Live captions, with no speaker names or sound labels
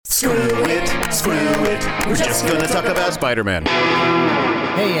Screw it. We're just gonna talk about Spider-Man.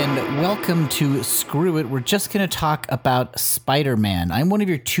 Hey, and welcome to Screw It. We're just going to talk about Spider-Man. I'm one of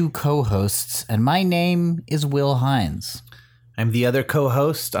your two co-hosts, and my name is Will Hines. I'm the other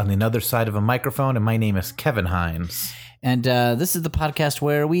co-host on the other side of a microphone, and my name is Kevin Hines. And this is the podcast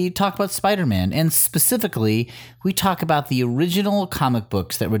where we talk about Spider-Man, and specifically, we talk about the original comic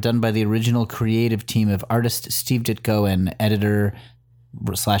books that were done by the original creative team of artist Steve Ditko and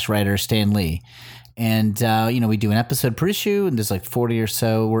editor/writer Stan Lee. And, we do an episode per issue, and there's like 40 or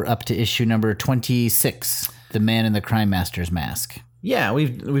so. We're up to issue number 26, The Man in the Crime Master's Mask. Yeah,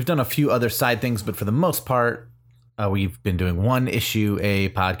 we've done a few other side things, but for the most part, we've been doing one issue a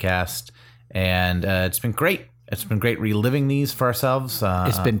podcast, and it's been great. It's been great reliving these for ourselves.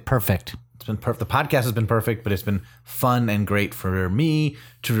 It's been perfect. It's been perfect. The podcast has been perfect, but it's been fun and great for me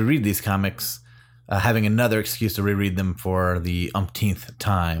to reread these comics, having another excuse to reread them for the umpteenth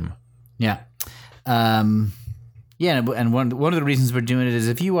time. Yeah. And one of the reasons we're doing it is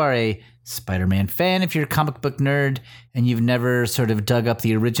if you are a Spider-Man fan, if you're a comic book nerd, and you've never sort of dug up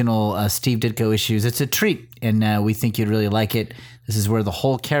the original Steve Ditko issues, it's a treat, and we think you'd really like it. This is where the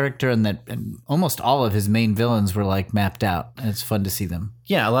whole character and almost all of his main villains were like mapped out, and it's fun to see them.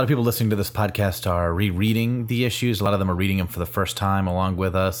 Yeah, a lot of people listening to this podcast are rereading the issues. A lot of them are reading them for the first time along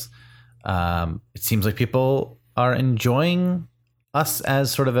with us. It seems like people are enjoying us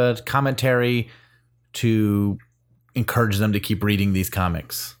as sort of a commentary to encourage them to keep reading these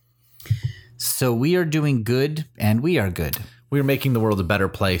comics. So we are doing good, and we are good. We're making the world a better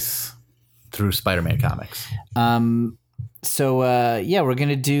place through Spider-Man comics. We're going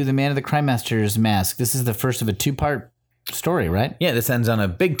to do The Man of the Crime Master's Mask. This is the first of a two-part story, right? Yeah, this ends on a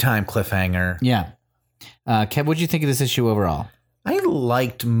big-time cliffhanger. Yeah. Kev, what did you think of this issue overall? I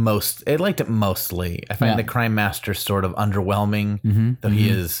liked it mostly. I find the Crime Master sort of underwhelming, though he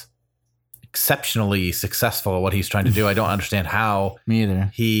is exceptionally successful at what he's trying to do. I don't understand how Me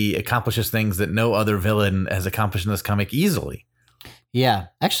either. He accomplishes things that no other villain has accomplished in this comic easily. Yeah.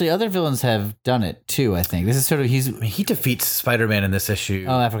 Actually, other villains have done it too, I think. This is sort of he defeats Spider-Man in this issue.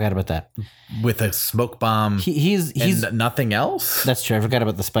 Oh, I forgot about that. With a smoke bomb. He's and nothing else. That's true. I forgot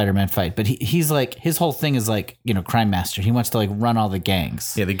about the Spider-Man fight, but he's like, his whole thing is like, Crime Master. He wants to like run all the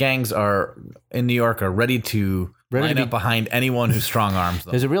gangs. Yeah, the gangs are in New York are ready to line up behind anyone who strong arms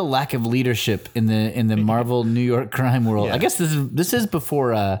them. There's a real lack of leadership in the Marvel New York crime world. Yeah. I guess this is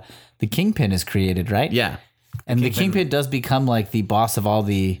before the Kingpin is created, right? Yeah. And the Kingpin does become like the boss of all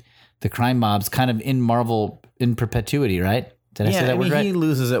the crime mobs kind of in Marvel in perpetuity, right? Did I say that word right? He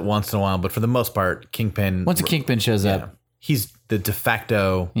loses it once in a while, but for the most part, Kingpin... Once a Kingpin shows up. He's the de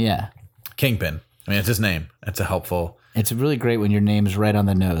facto Kingpin. I mean, it's his name. That's a helpful... It's really great when your name's right on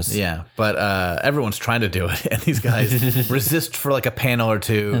the nose. Yeah, but everyone's trying to do it, and these guys resist for like a panel or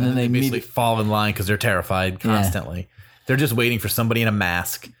two, and then they basically fall in line because they're terrified constantly. Yeah. They're just waiting for somebody in a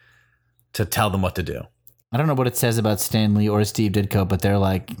mask to tell them what to do. I don't know what it says about Stan Lee or Steve Ditko, but they're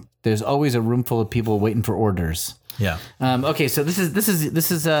like, there's always a room full of people waiting for orders. Yeah. Okay, so this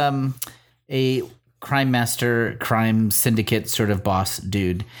is a crime master, crime syndicate sort of boss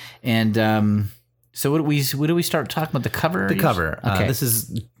dude, and so what do we start talking about? The cover? The cover. Okay. This is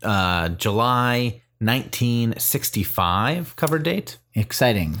July 1965 cover date.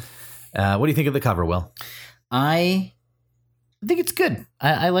 Exciting. What do you think of the cover, Will? I think it's good.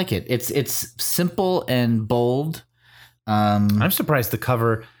 I like it. It's simple and bold. I'm surprised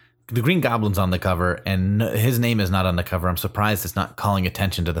the Green Goblin's on the cover, and his name is not on the cover. I'm surprised it's not calling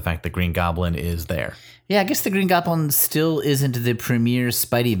attention to the fact that Green Goblin is there. Yeah, I guess the Green Goblin still isn't the premier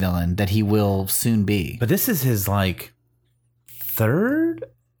Spidey villain that he will soon be. But this is his, like, third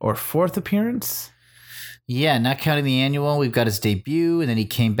or fourth appearance? Yeah, not counting the annual. We've got his debut, and then he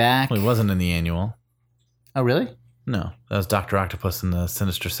came back. Well, he wasn't in the annual. Oh, really? No, that was Dr. Octopus and the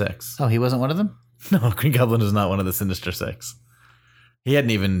Sinister Six. Oh, he wasn't one of them? No, Green Goblin is not one of the Sinister Six. He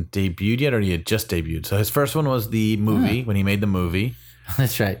hadn't even debuted yet, or he had just debuted. So his first one was the movie, when he made the movie.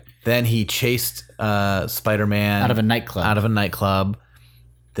 That's right. Then he chased Spider-Man out of a nightclub.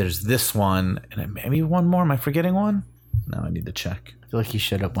 There's this one, and maybe one more. Am I forgetting one? No, I need to check. I feel like he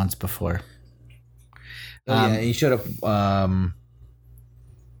showed up once before. Yeah, he showed up.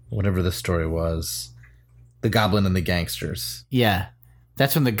 Whatever the story was, the Goblin and the Gangsters. Yeah,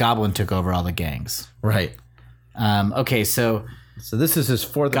 that's when the Goblin took over all the gangs. Right. Okay, so this is his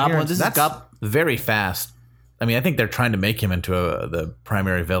fourth Goblin. appearance. That's very fast. I mean, I think they're trying to make him into the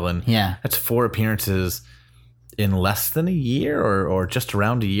primary villain. Yeah. That's 4 appearances in less than a year or just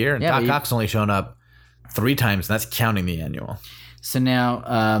around a year. And Doc Ock's only shown up 3 times, and that's counting the annual. So now,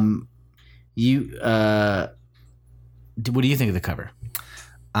 what do you think of the cover?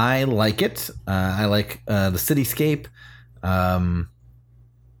 I like it. I like the cityscape.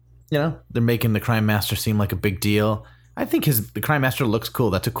 They're making the Crime Master seem like a big deal. I think the Crime Master looks cool.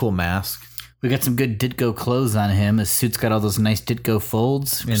 That's a cool mask. We got some good Ditko clothes on him. His suit's got all those nice Ditko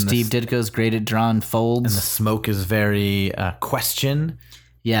folds. Steve Ditko's great at drawing folds. And the smoke is very question.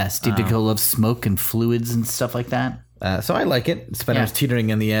 Yeah, Steve Ditko loves smoke and fluids and stuff like that. So I like it. Spider-Man's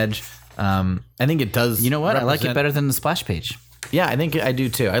teetering on the edge. I think it does. You know what? I like it better than the splash page. Yeah, I think I do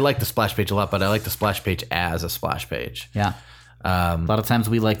too. I like the splash page a lot, but I like the splash page as a splash page. Yeah. A lot of times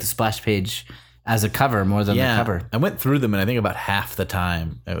we like the splash page as a cover more than the cover. I went through them, and I think about half the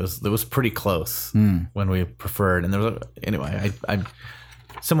time it was pretty close when we preferred. And there was anyway.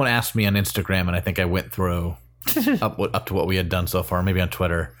 Someone asked me on Instagram, and I think I went through up to what we had done so far, maybe on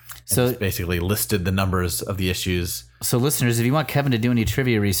Twitter. So just basically listed the numbers of the issues. So listeners, if you want Kevin to do any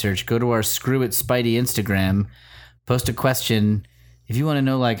trivia research, go to our Screw It Spidey Instagram, post a question. If you want to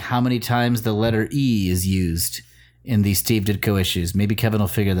know like how many times the letter E is used in the Steve Ditko issues, maybe Kevin will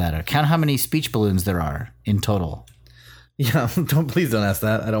figure that out. Count how many speech balloons there are in total. Yeah, please don't ask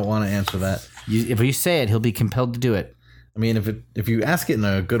that. I don't want to answer that. If you say it, he'll be compelled to do it. I mean, if you ask it in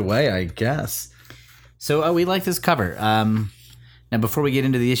a good way, I guess. So we like this cover. Now, before we get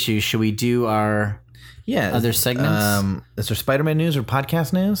into the issue, should we do our other segments? Is there Spider-Man news or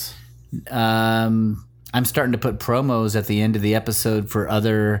podcast news? I'm starting to put promos at the end of the episode for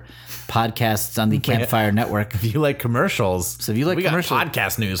other podcasts on the Campfire Network. If you like commercials. So if you like commercials, got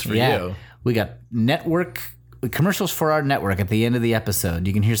podcast news for you. We got network commercials for our network at the end of the episode.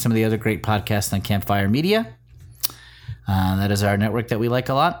 You can hear some of the other great podcasts on Campfire Media. That is our network that we like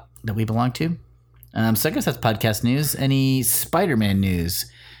a lot, that we belong to. So I guess that's podcast news. Any Spider-Man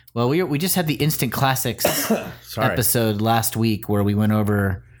news? Well, we just had the Instant Classics episode last week where we went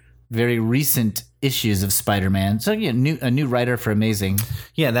over very recent issues of Spider-Man. So a new writer for Amazing.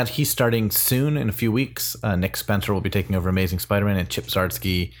 Yeah, that he's starting soon in a few weeks. Nick Spencer will be taking over Amazing Spider-Man, and Chip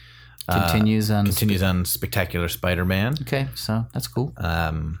Zdarsky continues on Spectacular Spider-Man. Okay, so that's cool.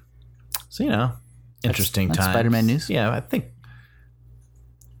 Interesting that's times. Spider-Man news. Yeah, I think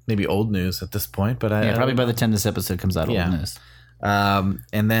maybe old news at this point, but probably by the time this episode comes out, old news.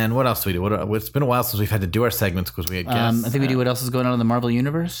 And then what else do we do? It's been a while since we've had to do our segments because we had guests. I think we do what else is going on in the Marvel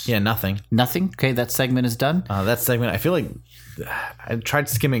Universe. Yeah, nothing. Okay, that segment is done. That segment, I feel like I tried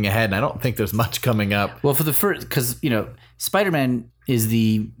skimming ahead, and I don't think there's much coming up. Well, for the first, because Spider-Man is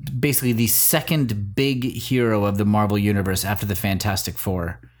basically the second big hero of the Marvel Universe after the Fantastic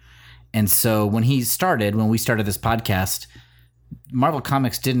Four, and so when we started this podcast, Marvel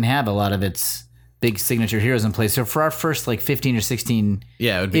Comics didn't have a lot of its big signature heroes in place. So for our first 15 or 16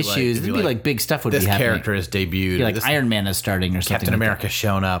 issues, it'd be like big stuff would be happening. This character has debuted. Like Iron Man is starting or something. Captain America's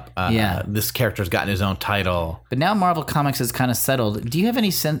shown up. This character's gotten his own title. But now Marvel Comics has kind of settled. Do you have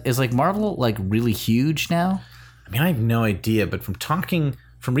any sense? Is Marvel really huge now? I mean, I have no idea, but from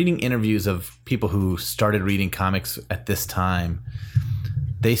reading interviews of people who started reading comics at this time,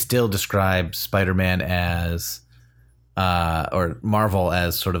 they still describe Spider-Man as or Marvel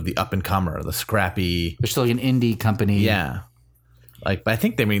as sort of the up-and-comer, the scrappy. They're still an indie company. Yeah. But I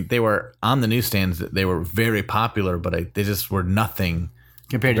think they were on the newsstands. They were very popular, but they just were nothing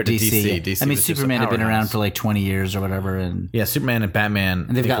compared to DC. DC I mean, Superman had been around for 20 years or whatever. And Superman and Batman.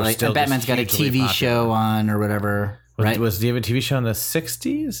 And they've got Batman's got a TV show on or whatever. Right? Do you have a TV show in the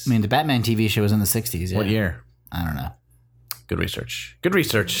 60s? I mean, the Batman TV show was in the 60s. Yeah. What year? I don't know. Good research.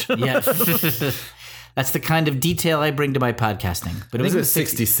 Yeah. That's the kind of detail I bring to my podcasting. But I think it was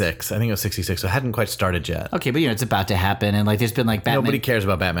 66. I think it was 66. So it hadn't quite started yet. Okay, but it's about to happen. And there's been Batman. Nobody cares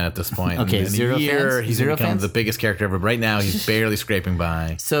about Batman at this point. Okay, zero fans? He's become the biggest character ever. Right now, he's barely scraping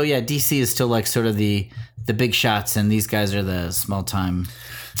by. So yeah, DC is still sort of the big shots, and these guys are the small time,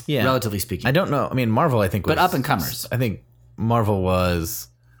 relatively speaking. I don't know. I mean, Marvel, I think was... But up-and-comers. I think Marvel was...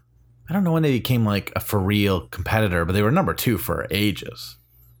 I don't know when they became a for real competitor, but they were number 2 for ages.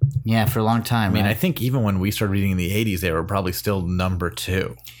 Yeah, for a long time. I mean, I think even when we started reading in the 80s, they were probably still number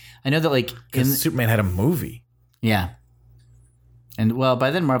 2. I know that Superman had a movie. Yeah. And by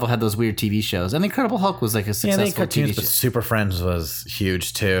then Marvel had those weird TV shows. And the Incredible Hulk was a successful TV show. But Super Friends was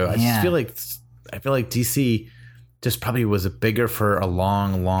huge too. I just feel like DC just probably was bigger for a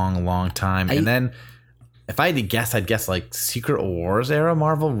long, long, long time. And then if I had to guess, I'd guess Secret Wars era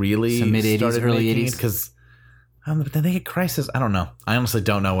Marvel really mid-80s, early 80s. Because but then they get Crisis. I don't know. I honestly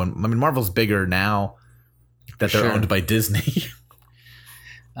don't know. Marvel's bigger now that they're owned by Disney.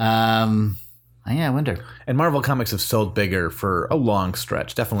 I wonder. And Marvel Comics have sold bigger for a long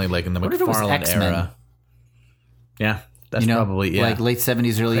stretch. Definitely in the McFarlane era. Yeah, that's probably late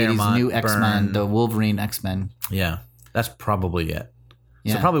 70s, early Claremont, 80s, new X-Men, Byrne. the Wolverine X-Men. Yeah, that's probably it.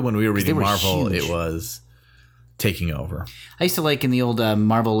 Yeah. So probably when we were 'Cause they reading were Marvel, huge. it was taking over. I used to like in the old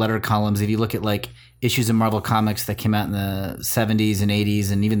Marvel letter columns, if you look at like issues of Marvel Comics that came out in the 70s and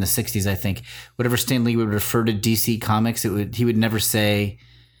 80s and even the 60s, I think, whatever Stan Lee would refer to DC Comics, he would never say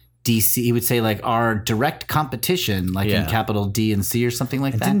DC. He would say like our direct competition, like in capital D and C or something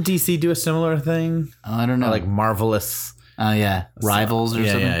like that. Didn't DC do a similar thing? Oh, I don't know. Or like Marvelous. Oh, yeah. Rivals or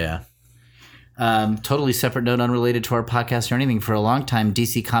something. Yeah. Totally separate note, unrelated to our podcast or anything. For a long time,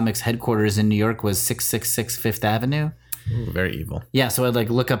 DC Comics headquarters in New York was 666 Fifth Avenue. Ooh, very evil. Yeah, so I'd like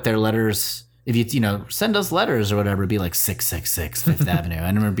look up their letters. If you send us letters or whatever, it'd be like 666 Fifth Avenue. I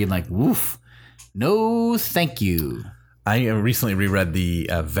remember being like, woof, no thank you. I recently reread the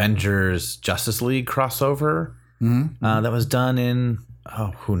Avengers Justice League crossover that was done in,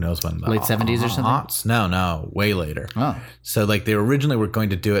 who knows when. Late 70s or something? No, way later. Oh. So like they originally were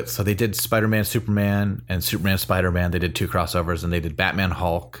going to do it. So they did Spider-Man, Superman, and Superman, Spider-Man. They did 2 crossovers, and they did Batman,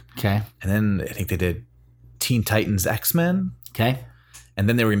 Hulk. Okay. And then I think they did Teen Titans, X-Men. Okay. And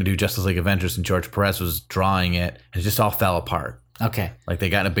then they were going to do Justice League Avengers, and George Perez was drawing it, and it just all fell apart. Okay. Like they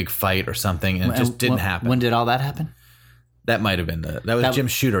got in a big fight or something, and it just didn't happen. When did all that happen? That might have been that was Jim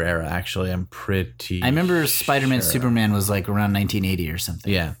Shooter era, actually. I'm pretty I remember Spider-Man, Superman was like around 1980 or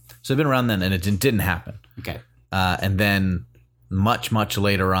something. Yeah. So it'd been around then, and it didn't happen. Okay. And then much, much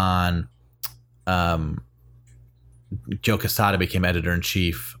later on, Joe Quesada became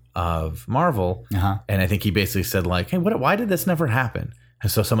editor-in-chief of Marvel. And I think he basically said like, hey, why did this never happen? And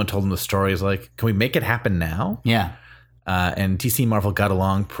so someone told him the story. Is like, can we make it happen now? Yeah. And DC and Marvel got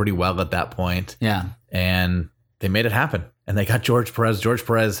along pretty well at that point. Yeah. And they made it happen. And they got George Perez. George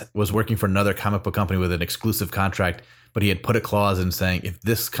Perez was working for another comic book company with an exclusive contract, but he had put a clause in saying, if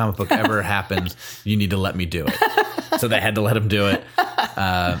this comic book ever happens, you need to let me do it. So they had to let him do it.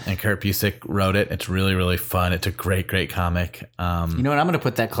 And Kurt Busiek wrote it. It's really, really fun. It's a great, great comic. You know what? I'm going to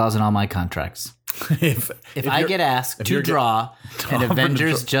put that clause in all my contracts. If I get asked to draw an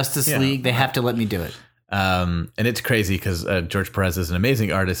Avengers Justice League, they have to let me do it. And it's crazy because George Perez is an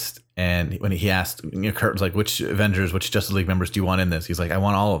amazing artist. And when he asked, Kurt was like, which Avengers, which Justice League members do you want in this? He's like, I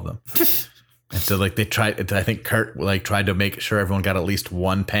want all of them. And so like they tried, I think Kurt like tried to make sure everyone got at least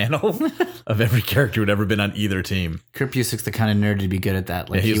one panel of every character who'd ever been on either team. Kurt Busiek's the kind of nerd to be good at that.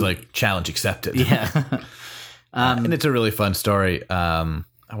 Like he's like, challenge accepted. Yeah. And it's a really fun story. Why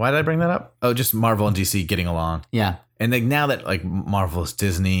did I bring that up? Oh, just Marvel and DC getting along. Yeah. And like now that like Marvel is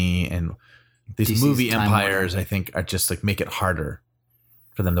Disney and these DC's movie Time empires, I think are just like make it harder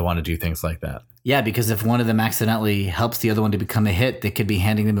for them to want to do things like that. Yeah, because if one of them accidentally helps the other one to become a hit, they could be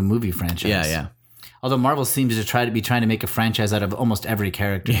handing them a movie franchise. Yeah. Although Marvel seems to trying to make a franchise out of almost every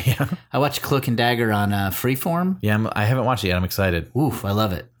character. Yeah. I watched Cloak and Dagger on Freeform. Yeah, I haven't watched it yet. I'm excited. Oof, I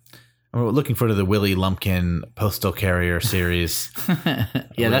love it. I'm looking forward to the Willie Lumpkin Postal Carrier series.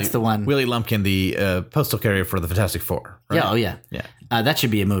 Yeah, that's the one. Willie Lumpkin, the postal carrier for the Fantastic Four. Right? Yeah, oh yeah. Yeah. That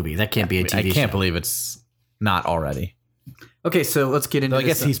should be a movie. That can't be a TV show. I can't believe it's not already. Okay, so let's get into I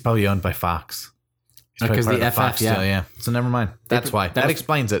guess he's probably owned by Fox. Because the FF, Fox yeah. still, yeah. So never mind. That's why. That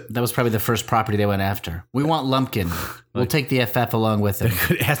explains it. That was probably the first property they went after. We want Lumpkin. We'll take the FF along with it.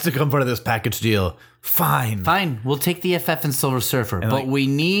 It has to come part of this package deal. Fine. Fine, we'll take the FF and Silver Surfer, but we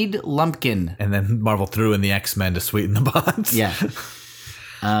need Lumpkin. And then Marvel threw in the X-Men to sweeten the bonds. Yeah.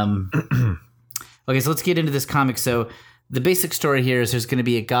 Okay, so let's get into this comic. So the basic story here is there's going to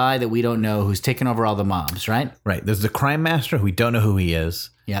be a guy that we don't know who's taken over all the mobs, right? Right. There's the Crime Master, who we don't know who he is.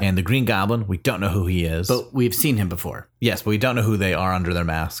 Yeah. And the Green Goblin, we don't know who he is. But we've seen him before. Yes, but we don't know who they are under their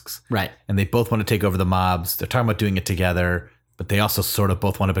masks. Right. And they both want to take over the mobs. They're talking about doing it together, but they also sort of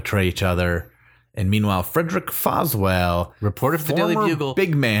both want to betray each other. And meanwhile, Frederick Foswell, reporter for the Daily Bugle,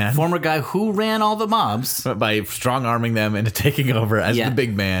 big man, former guy who ran all the mobs, by strong arming them into taking over as the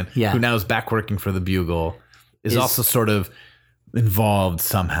big man, who now is back working for the Bugle, is also sort of involved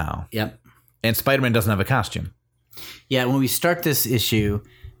somehow. Yep. And Spider-Man doesn't have a costume. Yeah, when we start this issue,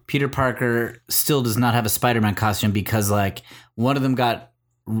 Peter Parker still does not have a Spider-Man costume because, like, one of them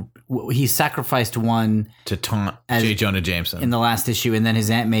he sacrificed one to taunt J. Jonah Jameson in the last issue, and then his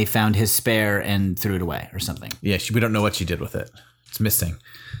Aunt May found his spare and threw it away or something. Yeah, we don't know what she did with it. It's missing.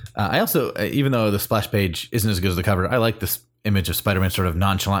 I also, even though the splash page isn't as good as the cover, I like this image of Spider-Man sort of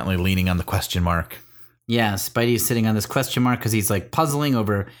nonchalantly leaning on the question mark. Yeah, Spidey is sitting on this question mark because he's like puzzling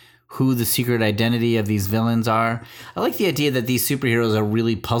over who the secret identity of these villains are. I like the idea that these superheroes are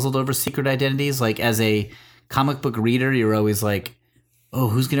really puzzled over secret identities. Like, as a comic book reader, you're always like, oh,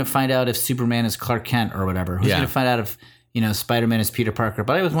 who's going to find out if Superman is Clark Kent or whatever? Who's going to find out if, Spider-Man is Peter Parker?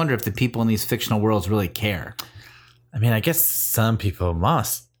 But I always wonder if the people in these fictional worlds really care. I mean, I guess some people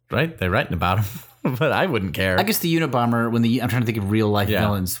must, right? They're writing about him. but I wouldn't care. I guess the Unabomber, I'm trying to think of real life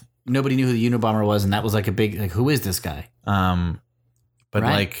villains. Nobody knew who the Unabomber was, and that was like a big, like, who is this guy? But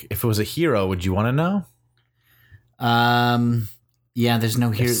Right. like, if it was a hero, would you want to know? Yeah, there's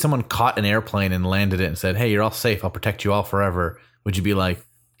no hero. If someone caught an airplane and landed it and said, "Hey, you're all safe. I'll protect you all forever," would you be like,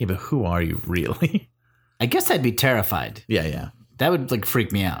 "Yeah, but who are you really?" I guess I'd be terrified. Yeah. That would like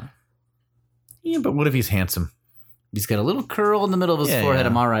freak me out. Yeah, but what if he's handsome? He's got a little curl in the middle of his forehead. Yeah.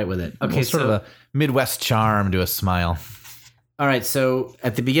 I'm all right with it. Okay, Sort of a Midwest charm to a smile. all right. So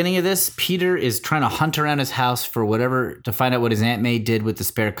at the beginning of this, Peter is trying to hunt around his house for whatever to find out what his Aunt May did with the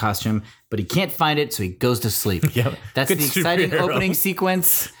spare costume, but he can't find it, so he goes to sleep. Yep. That's Good the exciting superhero. opening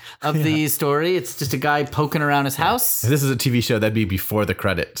sequence of the story. It's just a guy poking around his house. If this is a TV show, that'd be before the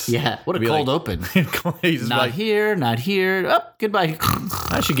credits. Yeah, what a It'd be cold like- open. He's just Not like, here, not here. Oh, goodbye.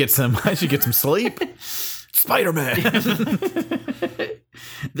 I should get some sleep. Spider-Man.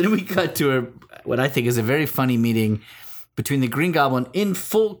 Then we cut to what I think is a very funny meeting between the Green Goblin in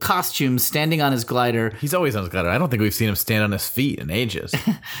full costume standing on his glider. He's always on his glider. I don't think we've seen him stand on his feet in ages.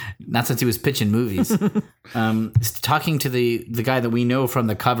 Not since he was pitching movies. Talking to the guy that we know from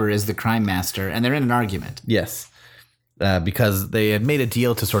the cover is the Crime Master, and they're in an argument. Yes. Because they had made a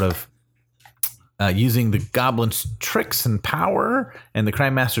deal to sort of using the goblin's tricks and power and the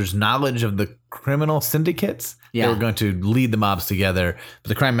Crime Master's knowledge of the criminal syndicates. Yeah. They were going to lead the mobs together. But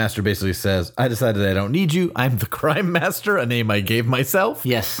the Crime Master basically says, I decided I don't need you. I'm the Crime Master, a name I gave myself.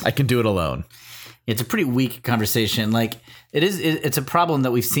 Yes. I can do it alone. It's a pretty weak conversation. Like it's a problem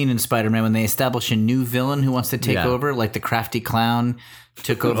that we've seen in Spider-Man when they establish a new villain who wants to take Yeah. over, like the crafty clown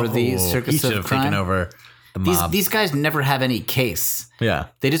took over the He circus should of have crime. taken over the mob. These guys never have any case. Yeah.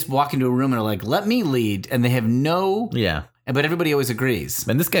 They just walk into a room and are like, "Let me lead," and they have no. Yeah. But everybody always agrees.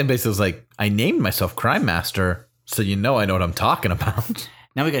 And this guy basically was like, I named myself Crime Master, so you know I know what I'm talking about.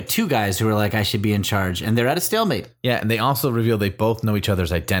 Now we got two guys who are like, "I should be in charge," and they're at a stalemate. Yeah, and they also reveal they both know each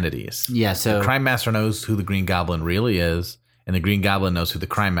other's identities. Yeah, so The Crime Master knows who the Green Goblin really is, and the Green Goblin knows who the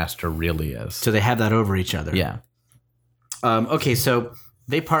Crime Master really is. they have that over each other. Yeah. Okay, so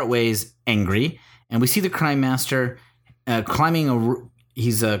they part ways angry, and we see the Crime Master climbing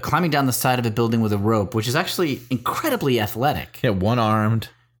he's climbing down the side of a building with a rope, which is actually incredibly athletic. Yeah, one-armed.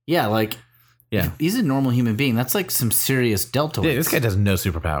 Yeah, like Yeah. he's a normal human being. That's like some serious delta Yeah, weights. this guy has no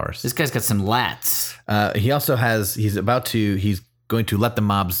superpowers. This guy's got some lats. He also has, he's going to let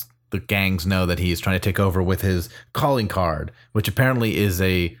the gangs know that he's trying to take over with his calling card, which apparently is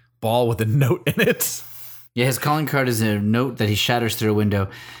a ball with a note in it. Yeah, his calling card is a note that he shatters through a window.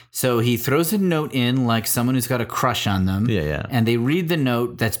 So he throws a note in like someone who's got a crush on them. Yeah. And they read the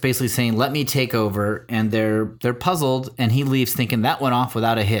note that's basically saying, "Let me take over." And they're puzzled, and he leaves thinking that went off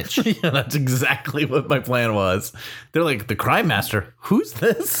without a hitch. Yeah, that's exactly what my plan was. They're like, the Crime Master, who's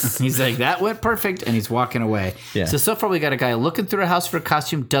this? He's like, "That went perfect," and he's walking away. Yeah. So far we got a guy looking through a house for a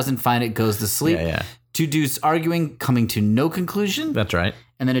costume, doesn't find it, goes to sleep. Yeah. Two dudes arguing, coming to no conclusion. That's right.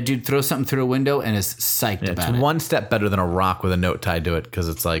 And then a dude throws something through a window and is psyched It's about it. one step better than a rock with a note tied to it because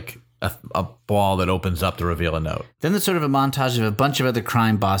it's like a ball that opens up to reveal a note. Then there's sort of a montage of a bunch of other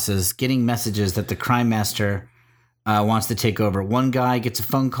crime bosses getting messages that the Crime Master wants to take over. One guy gets a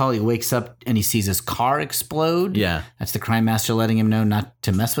phone call. He wakes up and he sees his car explode. Yeah. That's the Crime Master letting him know not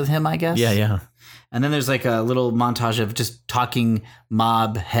to mess with him, I guess. Yeah. And then there's like a little montage of just talking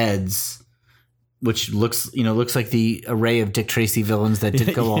mob heads, which looks like the array of Dick Tracy villains that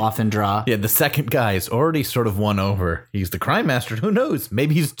did go off and draw. Yeah, the second guy is already sort of won over. He's the Crime Master. Who knows?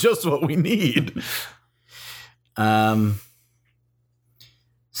 Maybe he's just what we need.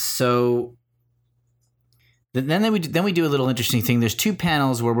 So then we do a little interesting thing. There's two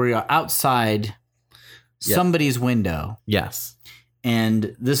panels where we are outside somebody's window, Yes.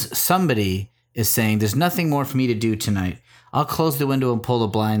 and this somebody is saying, "There's nothing more for me to do tonight. I'll close the window and pull the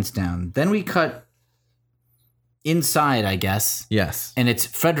blinds down." Then we cut inside, I guess, Yes. and it's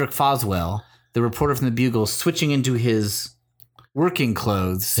Frederick Foswell, the reporter from the Bugle, switching into his working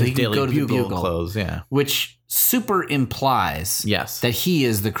clothes so he can Daily go to the Bugle Bugle, clothes, yeah. which super implies Yes. that he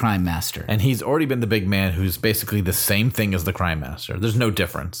is the Crime Master. And he's already been the big man who's basically the same thing as the Crime Master. There's no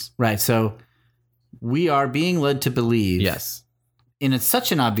difference. Right, so we are being led to believe Yes. in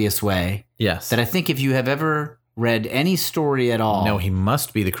such an obvious way Yes. that I think if you have ever read any story at all, No, he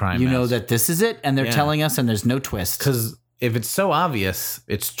must be the Crime you Master. know that this is it, and they're Yeah. telling us, and there's no twist. Because if it's so obvious,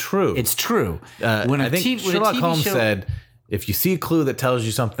 it's true. It's true. I think Sherlock Holmes said, if you see a clue that tells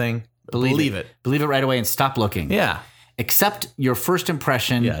you something, believe it. Believe it right away and stop looking. Yeah. Accept your first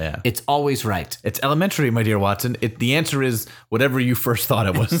impression. Yeah. It's always right. It's elementary, my dear Watson. The answer is whatever you first thought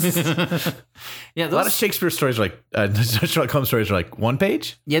it was. Yeah, A lot of Shakespeare stories are like, Sherlock Holmes stories are like one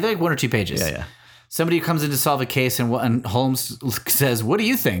page. they're like one or two pages. Yeah. somebody comes in to solve a case, and Holmes says, "What do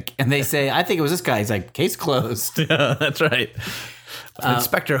you think?" And they say, "I think it was this guy." He's like, "Case closed." Yeah, that's right.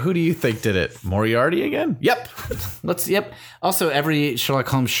 Inspector, who do you think did it? Moriarty again? Yep. Yep. Also, every Sherlock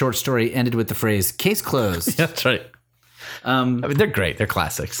Holmes short story ended with the phrase "case closed." That's right. I mean, they're great. They're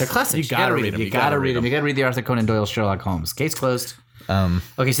classics. They're classics. You gotta read them. You gotta read them. You gotta read the Arthur Conan Doyle Sherlock Holmes. Case closed.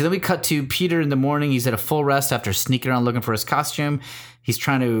 Okay, so then we cut to Peter in the morning. He's at a full rest after sneaking around looking for his costume. He's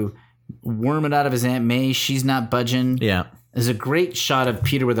trying to worm it out of his Aunt May. She's not budging. Yeah. There's a great shot of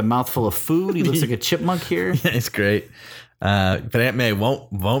Peter with a mouthful of food. He looks like a chipmunk here. Yeah, it's great. But Aunt May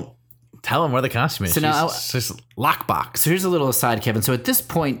won't tell him where the costume is. So now, it's just lockbox. So here's a little aside, Kevin. So at this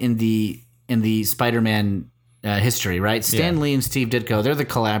point in the Spider-Man history, right? Stan Lee and Steve Ditko, they're the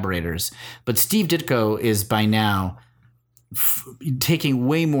collaborators. But Steve Ditko is by now taking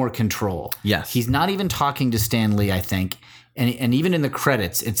way more control. Yes. He's not even talking to Stan Lee, I think. And even in the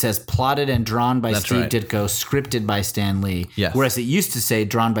credits, it says plotted and drawn by Steve Ditko, scripted by Stan Lee. Yes. Whereas it used to say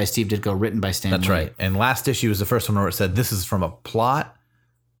drawn by Steve Ditko, written by Stan Lee. That's right. And last issue was the first one where it said this is from a plot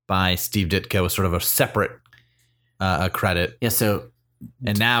by Steve Ditko, sort of a separate credit. Yeah, so...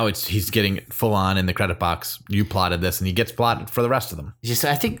 And now he's getting full on in the credit box. You plotted this, and he gets plotted for the rest of them. So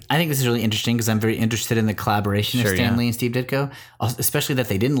I think this is really interesting because I'm very interested in the collaboration of Stan Lee and Steve Ditko, especially that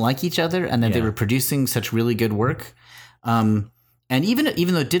they didn't like each other and that they were producing such really good work. And even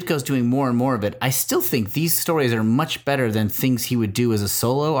though Ditko's doing more and more of it, I still think these stories are much better than things he would do as a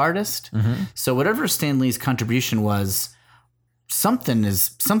solo artist. Mm-hmm. So whatever Stan Lee's contribution was, something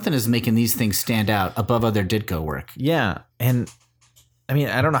is making these things stand out above other Ditko work. Yeah, and I mean,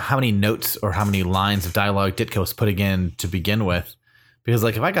 I don't know how many notes or how many lines of dialogue Ditko was putting in to begin with. Because,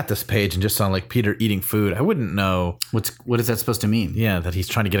 like, if I got this page and just saw, like, Peter eating food, I wouldn't know. What is that supposed to mean? Yeah, that he's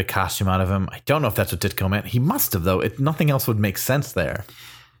trying to get a costume out of him. I don't know if that's what Ditko meant. He must have, though. Nothing else would make sense there.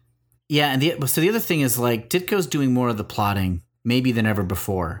 Yeah, and so the other thing is, like, Ditko's doing more of the plotting, maybe than ever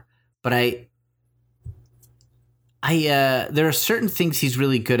before. But there are certain things he's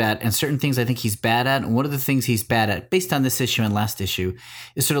really good at and certain things I think he's bad at. And one of the things he's bad at, based on this issue and last issue,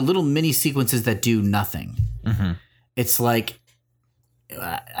 is sort of little mini sequences that do nothing. Mm-hmm. It's like,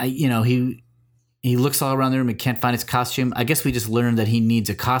 he looks all around the room and can't find his costume. I guess we just learned that he needs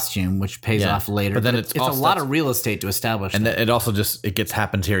a costume, which pays off later. But then it's a lot of real estate to establish. And it also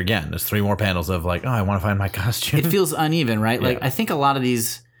happens here again. There's 3 more panels of like, oh, I want to find my costume. It feels uneven, right? Like I think a lot of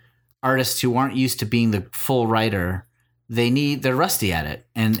these artists who aren't used to being the full writer, they're rusty at it,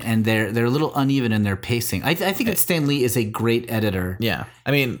 and they're a little uneven in their pacing. I think that Stan Lee is a great editor. Yeah,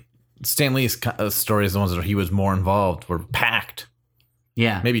 I mean, Stan Lee's stories, the ones that he was more involved, were packed.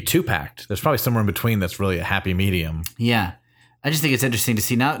 Yeah, maybe too packed. There's probably somewhere in between that's really a happy medium. Yeah, I just think it's interesting to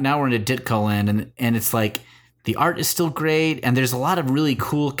see. Now we're into Ditko land, and it's like the art is still great, and there's a lot of really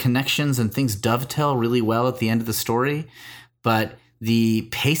cool connections and things dovetail really well at the end of the story, but the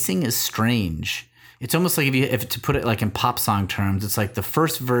pacing is strange. It's almost like if to put it like in pop song terms, it's like the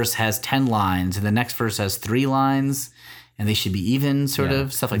first verse has 10 lines and the next verse has 3 lines, and they should be even, sort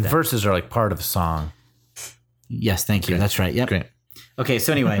of stuff like that. Verses are like part of a song. Yes, thank you. That's right. Yep. Great. Okay,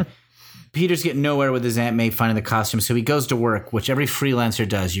 so anyway, Peter's getting nowhere with his Aunt May finding the costume, so he goes to work, which every freelancer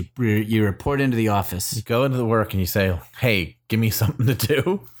does. You report into the office. You go into the work and you say, "Hey, give me something to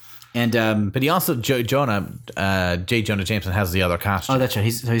do." And but he also J. Jonah Jameson has the other costume. Oh, that's right.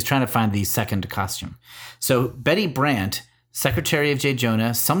 He's trying to find the second costume. So Betty Brant, secretary of J.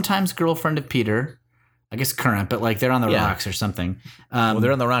 Jonah, sometimes girlfriend of Peter, I guess current, but like they're on the rocks or something. Well,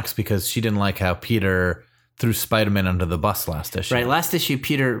 they're on the rocks because she didn't like how Peter threw Spider-Man under the bus last issue. Right. Last issue,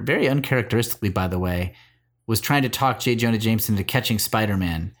 Peter, very uncharacteristically, by the way, was trying to talk J. Jonah Jameson into catching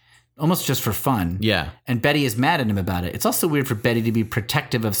Spider-Man. Almost just for fun. Yeah. And Betty is mad at him about it. It's also weird for Betty to be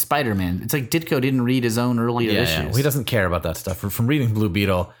protective of Spider-Man. It's like Ditko didn't read his own earlier issues. Yeah. Well, he doesn't care about that stuff. From reading Blue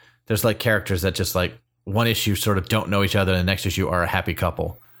Beetle, there's like characters that just like one issue sort of don't know each other and the next issue are a happy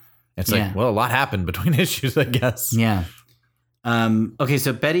couple. It's like, well, a lot happened between issues, I guess. Yeah. Okay,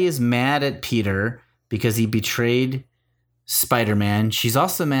 so Betty is mad at Peter because he betrayed Spider-Man. She's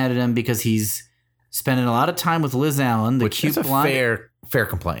also mad at him because he's spending a lot of time with Liz Allen, the cute blonde. Which is a fair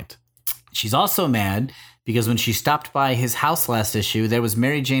complaint. She's also mad because when she stopped by his house last issue, there was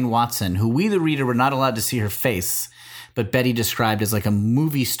Mary Jane Watson, who we, the reader, were not allowed to see her face, but Betty described as like a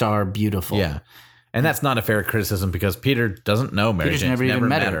movie star beautiful. Yeah. And that's not a fair criticism because Peter doesn't know Mary Jane. Never even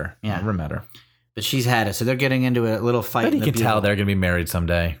met her. Yeah. Never met her. But she's had it. So they're getting into a little fight. But he can tell they're going to be married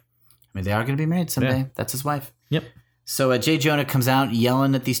someday. I mean, they are going to be married someday. Yeah. That's his wife. Yep. So J. Jonah comes out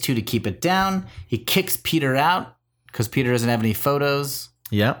yelling at these two to keep it down. He kicks Peter out because Peter doesn't have any photos.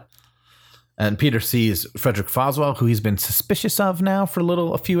 Yep. And Peter sees Frederick Foswell, who he's been suspicious of now for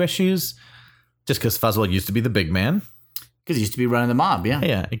a few issues. Just because Foswell used to be the big man. Because he used to be running the mob, yeah.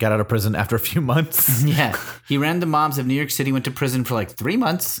 Yeah, he got out of prison after a few months. Yeah. He ran the mobs of New York City, went to prison for like 3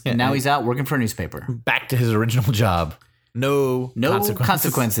 months, and now he's out working for a newspaper. Back to his original job. No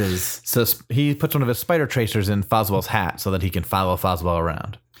consequences. So he puts one of his spider tracers in Foswell's hat so that he can follow Foswell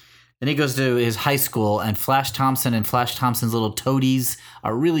around. Then he goes to his high school, and Flash Thompson and Flash Thompson's little toadies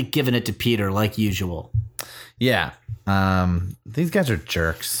are really giving it to Peter like usual. Yeah. These guys are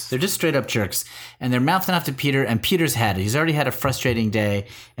jerks. They're just straight up jerks. And they're mouthing off to Peter, and Peter's had it. He's already had a frustrating day.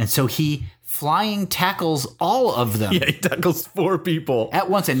 And so he flying tackles all of them. Yeah, he tackles 4 people at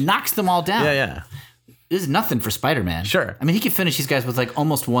once and knocks them all down. Yeah. This is nothing for Spider-Man. Sure. I mean, he can finish these guys with like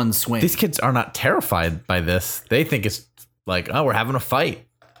almost one swing. These kids are not terrified by this. They think it's like, oh, we're having a fight.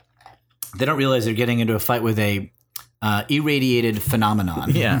 They don't realize they're getting into a fight with a irradiated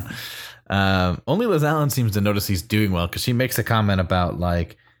phenomenon. Yeah. Only Liz Allen seems to notice he's doing well because she makes a comment about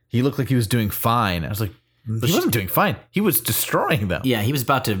like he looked like he was doing fine. I was like, he wasn't doing fine. He was destroying them. Yeah, he was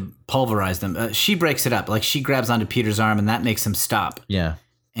about to pulverize them. She breaks it up. Like she grabs onto Peter's arm and that makes him stop. Yeah.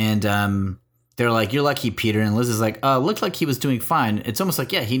 And they're like, "You're lucky, Peter." And Liz is like, looked like he was doing fine. It's almost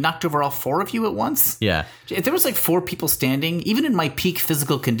like, yeah, he knocked over all 4 of you at once. Yeah. If there was like 4 people standing, even in my peak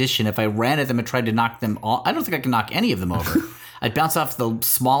physical condition, if I ran at them and tried to knock them all, I don't think I can knock any of them over. I'd bounce off the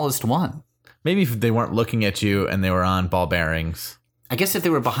smallest one. Maybe if they weren't looking at you and they were on ball bearings. I guess if they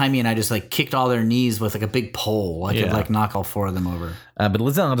were behind me and I just like kicked all their knees with like a big pole, I could like knock all 4 of them over. But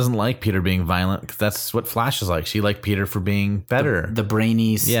Liz Allen doesn't like Peter being violent because that's what Flash is like. She liked Peter for being better. The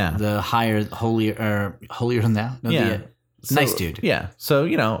brainy, yeah. The higher, holier than thou. No, yeah. Nice dude. Yeah.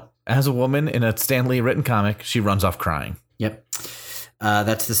 So, as a woman in a Stan Lee written comic, she runs off crying. Yep.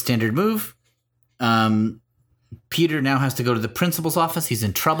 That's the standard move. Peter now has to go to the principal's office. He's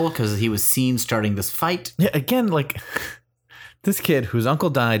in trouble because he was seen starting this fight. Yeah, again, like this kid whose uncle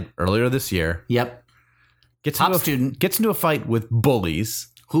died earlier this year. Yep. Gets into a fight with bullies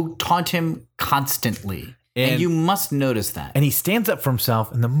who taunt him constantly. And you must notice that. And he stands up for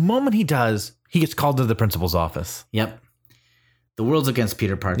himself. And the moment he does, he gets called to the principal's office. Yep. The world's against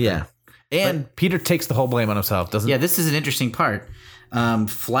Peter Parker. Yeah. And Peter takes the whole blame on himself, doesn't he? Yeah, this is an interesting part.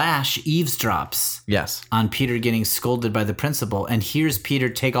 Flash eavesdrops on Peter getting scolded by the principal and hears Peter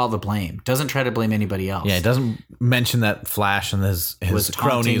take all the blame. Doesn't try to blame anybody else. Yeah, he doesn't mention that Flash and his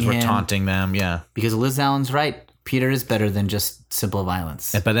cronies were taunting them. Yeah. Because Liz Allen's right. Peter is better than just simple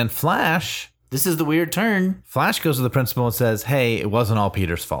violence. But then Flash... This is the weird turn. Flash goes to the principal and says, hey, it wasn't all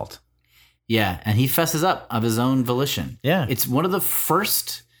Peter's fault. Yeah, and he fesses up of his own volition. Yeah. It's one of the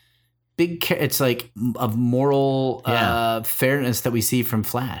first... it's like of moral fairness that we see from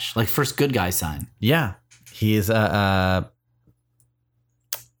Flash, like first good guy sign. Yeah, he is.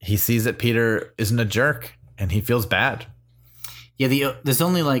 He sees that Peter isn't a jerk, and he feels bad. Yeah, there's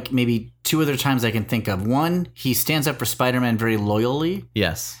only like maybe 2 other times I can think of. One, he stands up for Spider-Man very loyally.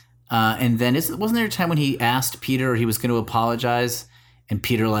 Yes, and then wasn't there a time when he asked Peter, or he was going to apologize, and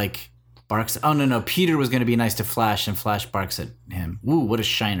Peter like barks? Oh no, Peter was going to be nice to Flash, and Flash barks at him. Woo, what a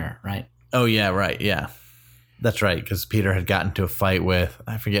shiner, right? Oh, yeah, right, yeah. That's right, because Peter had gotten into a fight with,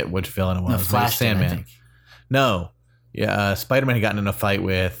 I forget which villain it was. No, Flash Sandman. I think. No. Yeah, Spider-Man had gotten in a fight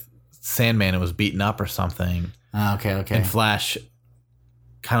with Sandman and was beaten up or something. Okay. And Flash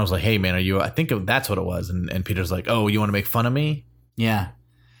kind of was like, hey, man, I think that's what it was. And Peter's like, oh, you want to make fun of me? Yeah.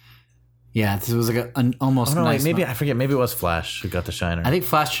 Yeah, this was like an almost nice... maybe, I forget, maybe it was Flash who got the shiner. I think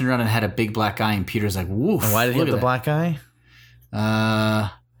Flash turned around and had a big black eye, and Peter's like, woof. And why did he have the black eye?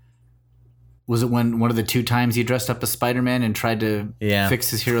 Was it one of the 2 times he dressed up as Spider-Man and tried to fix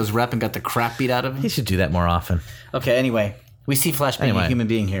his hero's rep and got the crap beat out of him? He should do that more often. Okay, anyway. We see Flash being a human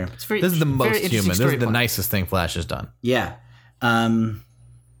being here. This is the most human. This is the nicest thing Flash has done. Yeah.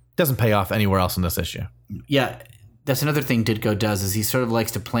 Doesn't pay off anywhere else in this issue. Yeah. That's another thing Ditko does is he sort of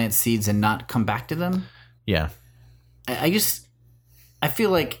likes to plant seeds and not come back to them. Yeah. I feel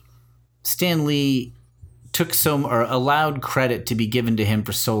like Stan Lee allowed credit to be given to him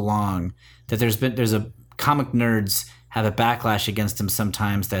for so long that there's a comic nerds have a backlash against him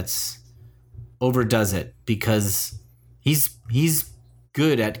sometimes that's overdoes it because he's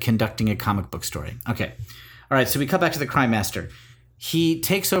good at conducting a comic book story. Okay. All right, so we cut back to the Crime Master. He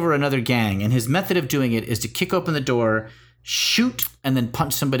takes over another gang, and his method of doing it is to kick open the door, shoot, and then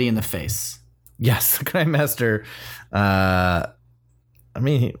punch somebody in the face. Yes, the Crime Master.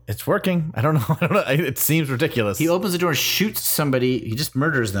 It's working. I don't know. It seems ridiculous. He opens the door, shoots somebody. He just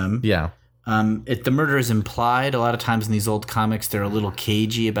murders them. Yeah. The murder is implied. A lot of times in these old comics, they're a little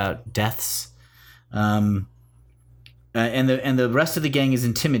cagey about deaths. And the rest of the gang is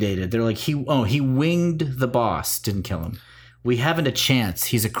intimidated. They're like, he winged the boss, didn't kill him. We haven't a chance.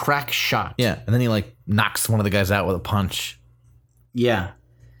 He's a crack shot. Yeah, and then he like knocks one of the guys out with a punch. Yeah.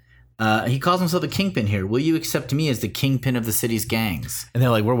 He calls himself a kingpin here. Will you accept me as the kingpin of the city's gangs? And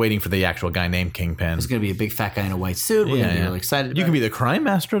they're like, we're waiting for the actual guy named Kingpin. There's going to be a big fat guy in a white suit. We're going to be really excited. You can be the crime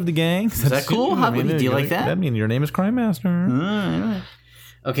master of the gang. Is that cool? How do you like that? I mean, your name is Crime Master.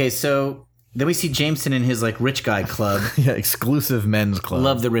 Okay, so then we see Jameson in his like rich guy club. Yeah, exclusive men's club.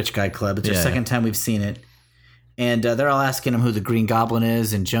 Love the rich guy club. It's the second time we've seen it. And they're all asking him who the Green Goblin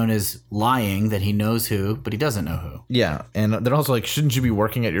is, and Jonah's lying that he knows who, but he doesn't know who. Yeah, and they're also like, shouldn't you be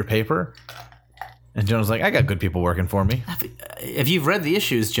working at your paper? And Jonah's like, I got good people working for me. If you've read the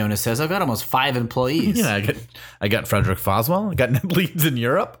issues, Jonah says, I've got almost 5 employees. Yeah, I got Frederick Foswell. I got Ned Leeds in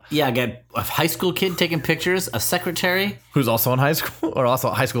Europe. Yeah, I got a high school kid taking pictures, a secretary. Who's also in high school, or also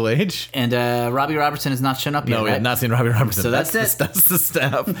high school age. And Robbie Robertson has not shown up yet, No, we have not seen Robbie Robertson. So that's it. That's the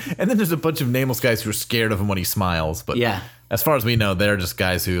staff. And then there's a bunch of nameless guys who are scared of him when he smiles. But yeah, as far as we know, they're just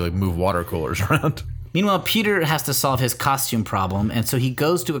guys who like move water coolers around. Meanwhile, Peter has to solve his costume problem, and so he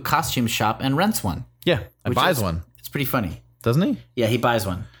goes to a costume shop and rents one. Yeah, and buys one. It's pretty funny. Doesn't he? Yeah, he buys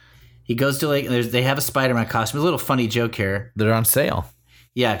one. He goes to like, they have a Spider-Man costume. There's a little funny joke here. They're on sale.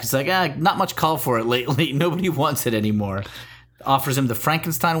 Yeah, because like, not much call for it lately. Nobody wants it anymore. Offers him the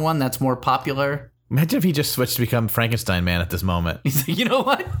Frankenstein one that's more popular. Imagine if he just switched to become Frankenstein Man at this moment. He's like, you know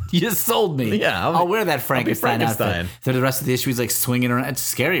what? You just sold me. Yeah, I'll wear that Frankenstein outfit. So the rest of the issue, he's like swinging around.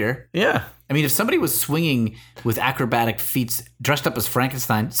 It's scarier. Yeah. I mean, if somebody was swinging with acrobatic feats dressed up as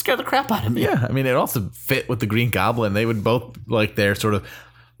Frankenstein, it'd scare the crap out of me. Yeah, I mean, it also fit with the Green Goblin. They would both like their sort of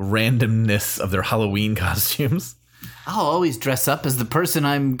randomness of their Halloween costumes. I'll always dress up as the person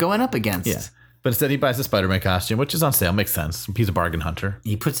I'm going up against. Yeah. But instead he buys the Spider-Man costume, which is on sale. Makes sense. He's a bargain hunter.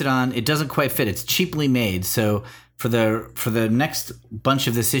 He puts it on. It doesn't quite fit. It's cheaply made. So for the next bunch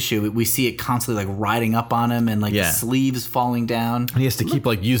of this issue, we see it constantly like riding up on him and like the sleeves falling down. And he has to keep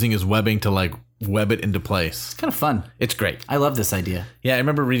like using his webbing to like web it into place. It's kind of fun. It's great. I love this idea. Yeah, I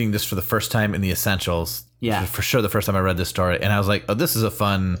remember reading this for the first time in the Essentials. Yeah. For sure the first time I read this story. And I was like, oh, this is a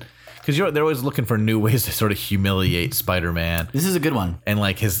fun... Because they're always looking for new ways to sort of humiliate Spider-Man. This is a good one. And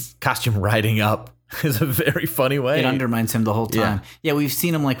like his costume riding up is a very funny way. It undermines him the whole time. Yeah, we've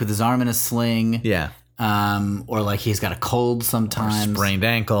seen him like with his arm in a sling. Yeah. Or like he's got a cold sometimes. Or sprained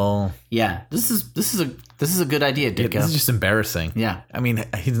ankle. Yeah. This is a good idea, Ditko. This is just embarrassing. Yeah. I mean,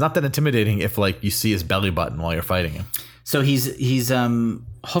 he's not that intimidating if like you see his belly button while you're fighting him. So he's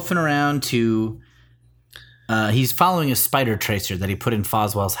hoofing around to he's following a spider tracer that he put in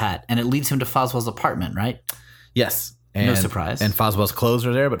Foswell's hat, and it leads him to Foswell's apartment, right? Yes. No surprise. And Foswell's clothes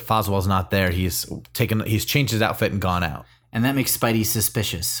are there, but Foswell's not there. He's changed his outfit and gone out. And that makes Spidey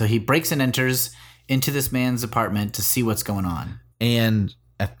suspicious. So he breaks and enters into this man's apartment to see what's going on. And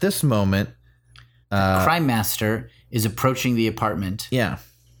at this moment, the Crime Master is approaching the apartment. Yeah.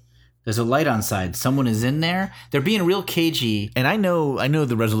 There's a light on side. Someone is in there. They're being real cagey. And I know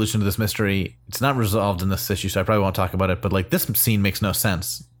the resolution of this mystery. It's not resolved in this issue, so I probably won't talk about it. But like this scene makes no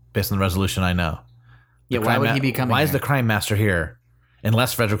sense based on the resolution I know. Yeah, why would he be coming? Why is the Crime Master here?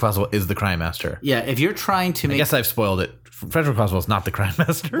 Unless Frederick Foswell is the Crime Master. Yeah, if you're trying to make... I guess I've spoiled it. Frederick Foswell is not the Crime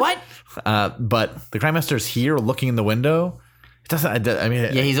Master. What? But the Crime Master is here looking in the window. It doesn't... I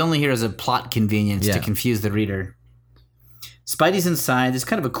mean... Yeah, he's only here as a plot convenience to confuse the reader. Spidey's inside. There's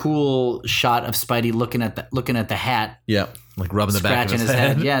kind of a cool shot of Spidey looking at the hat. Yeah, like rubbing the back of his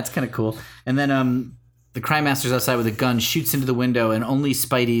head. Yeah, it's kind of cool. And then the Crime Master's outside with a gun, shoots into the window, and only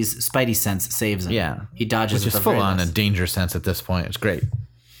Spidey's Spidey sense saves him. Yeah, he dodges. Which is full on a danger sense at this point. It's great.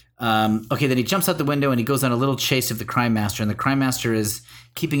 Okay, then he jumps out the window and he goes on a little chase of the Crime Master, and the Crime Master is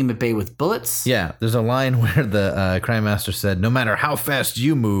keeping him at bay with bullets. Yeah, there's a line where the Crime Master said, "No matter how fast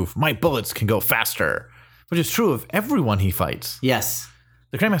you move, my bullets can go faster." Which is true of everyone he fights. Yes.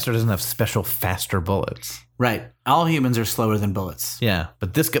 The Crime Master doesn't have special faster bullets. Right. All humans are slower than bullets. Yeah,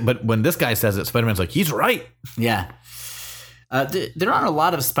 but when this guy says it, Spider-Man's like, he's right. Yeah. There aren't a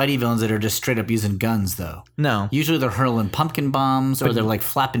lot of Spidey villains that are just straight up using guns, though. No. Usually they're hurling pumpkin bombs, or they're like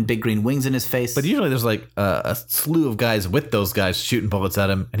flapping big green wings in his face. But usually there's like a slew of guys with those guys shooting bullets at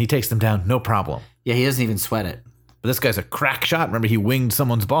him, and he takes them down, no problem. Yeah, he doesn't even sweat it. But this guy's a crack shot. Remember, he winged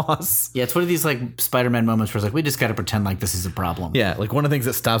someone's boss. Yeah, it's one of these like Spider-Man moments where it's like, we just got to pretend like this is a problem. Yeah, like one of the things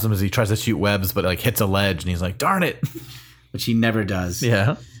that stops him is he tries to shoot webs, but like hits a ledge, and he's like, darn it. Which he never does.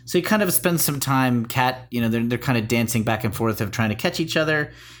 Yeah. So he kind of spends some time, they're kind of dancing back and forth of trying to catch each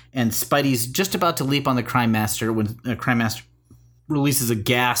other. And Spidey's just about to leap on the Crime Master when the Crime Master releases a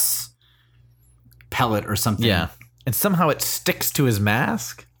gas pellet or something. Yeah. And somehow it sticks to his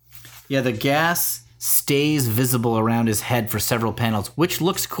mask. Yeah, the gas stays visible around his head for several panels, which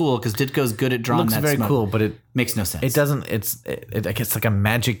looks cool because Ditko's good at drawing Looks that very smoke. cool, but it Makes no sense. It doesn't. I guess like a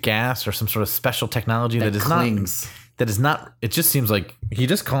magic gas or some sort of special technology that is clings. not. That is not. It just seems like he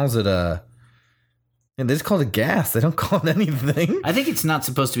just calls it a. And they just call it gas. They don't call it anything. I think it's not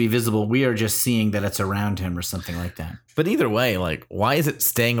supposed to be visible. We are just seeing that it's around him or something like that. But either way, like, why is it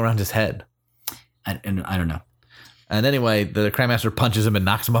staying around his head? I don't know. And anyway, the Crime Master punches him and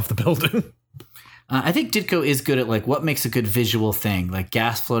knocks him off the building. I think Ditko is good at like what makes a good visual thing, like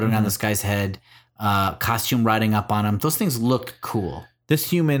gas floating on this guy's head, costume riding up on him. Those things look cool. This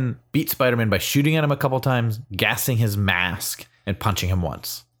human beat Spider-Man by shooting at him a couple times, gassing his mask, and punching him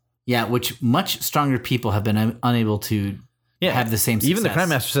once. Yeah, which much stronger people have been unable to have the same success. Even the Crime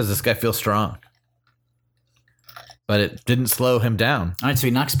Master says this guy feels strong. But it didn't slow him down. All right, so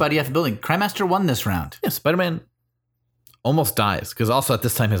he knocks Spidey off the building. Crime Master won this round. Yeah, Spider-Man almost dies because also at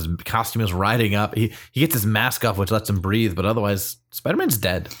this time his costume is riding up. He gets his mask off, which lets him breathe, but otherwise Spider-Man's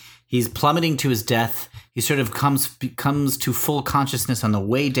dead. He's plummeting to his death. He sort of comes to full consciousness on the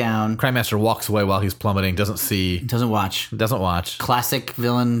way down. Crime Master walks away while he's plummeting, doesn't watch. Classic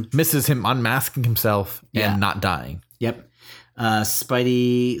villain. Misses him unmasking himself Yeah. and not dying. Yep.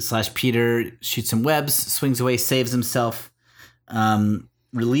 Spidey/Peter shoots some webs, swings away, saves himself,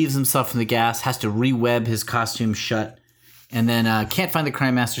 relieves himself from the gas, has to re-web his costume shut, and then can't find the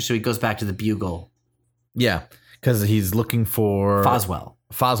Crime Master, so he goes back to the Bugle. Yeah, because he's looking for Foswell,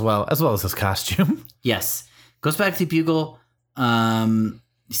 as well as his costume. Yes. Goes back to the Bugle,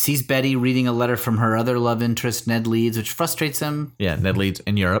 sees Betty reading a letter from her other love interest, Ned Leeds, which frustrates him. Yeah, Ned Leeds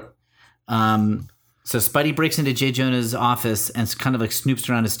in Europe. So Spidey breaks into J. Jonah's office and kind of like snoops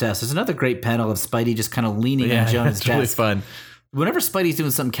around his desk. There's another great panel of Spidey just kind of leaning on Jonah's it's desk. really fun. Whenever Spidey's doing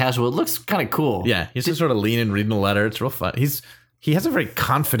something casual, it looks kind of cool. Yeah, he's just sort of leaning, reading a letter. It's real fun. He has a very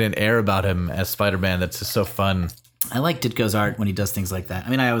confident air about him as Spider-Man that's just so fun. I like Ditko's art when he does things like that. I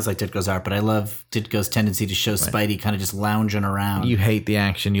mean, I always like Ditko's art, but I love Ditko's tendency to show Spidey kind of just lounging around. You hate the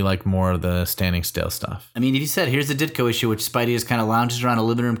action. You like more of the standing still stuff. I mean, if you said, here's the Ditko issue, which Spidey just kind of lounges around a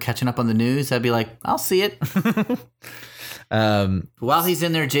living room catching up on the news, I'd be like, I'll see it. While he's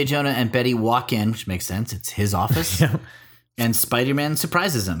in there, J. Jonah and Betty walk in, which makes sense. It's his office. Yeah. And Spider-Man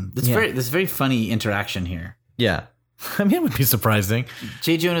surprises him. This very funny interaction here. Yeah. I mean, it would be surprising.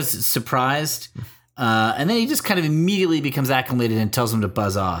 J. Jonah's surprised. And then he just kind of immediately becomes acclimated and tells him to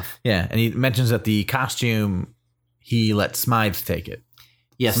buzz off. Yeah, and he mentions that the costume, he let Smythe take it.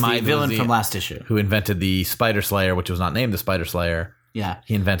 Yes, Smythe the villain was from last issue. Who invented the Spider Slayer, which was not named the Spider Slayer. Yeah.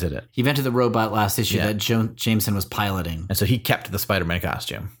 He invented it. He invented the robot last issue that Jameson was piloting. And so he kept the Spider-Man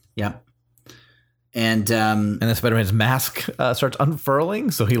costume. Yep. And then Spider-Man's mask starts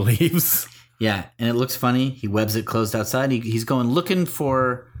unfurling, so he leaves. Yeah, and it looks funny. He webs it closed outside. He's going looking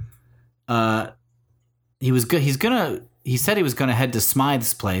for he said he was gonna head to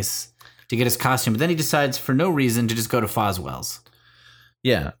Smythe's place to get his costume, but then he decides for no reason to just go to Foswell's.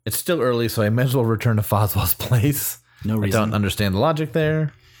 Yeah, it's still early, so I may as well return to Foswell's place. No reason. I don't understand the logic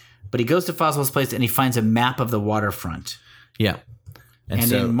there. But he goes to Foswell's place and he finds a map of the waterfront. Yeah. And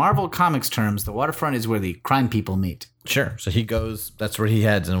so, in Marvel Comics terms, the waterfront is where the crime people meet. Sure. So he goes, that's where he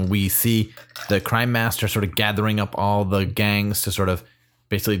heads, and we see the Crime Master sort of gathering up all the gangs to sort of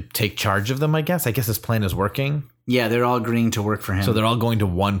basically take charge of them, I guess. I guess his plan is working. Yeah, they're all agreeing to work for him. So they're all going to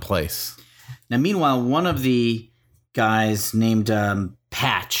one place. Now, meanwhile, one of the guys named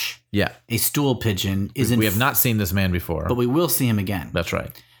Patch, a stool pigeon, is we have not seen this man before. But we will see him again. That's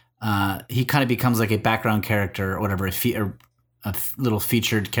right. He kind of becomes like a background character or whatever, a little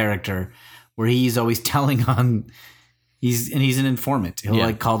featured character where he's always telling on he's an informant. He'll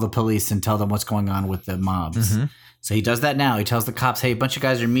like call the police and tell them what's going on with the mobs. Mm-hmm. So he does that now. He tells the cops, hey, a bunch of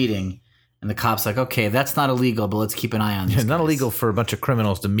guys are meeting. And the cops like, okay, that's not illegal, but let's keep an eye on these It's not guys. illegal for a bunch of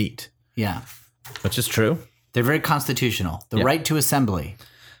criminals to meet. Yeah. Which is true. They're very constitutional. The right to assembly.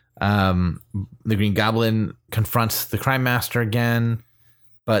 The Green Goblin confronts the Crime Master again,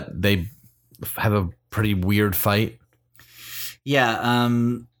 but they have a pretty weird fight. Yeah,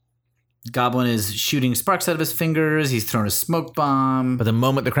 Goblin is shooting sparks out of his fingers. He's thrown a smoke bomb. But the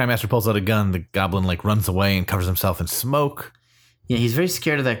moment the Crime Master pulls out a gun, the Goblin like runs away and covers himself in smoke. Yeah, he's very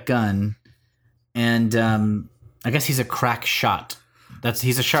scared of that gun. And I guess he's a crack shot.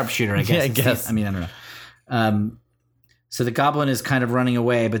 He's a sharpshooter, I guess. Yeah, I guess. I don't know. So the Goblin is kind of running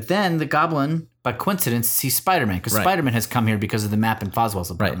away, but then the Goblin, by coincidence, sees Spider-Man because Spider-Man has come here because of the map in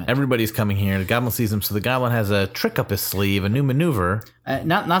Foswell's apartment. Right, everybody's coming here. The Goblin sees him, so the Goblin has a trick up his sleeve, a new maneuver.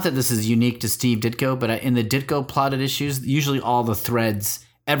 Not that this is unique to Steve Ditko, but in the Ditko plotted issues, usually all the threads,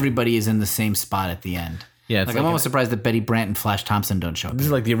 everybody is in the same spot at the end. Yeah, it's like like I'm almost surprised that Betty Brant and Flash Thompson don't show up. This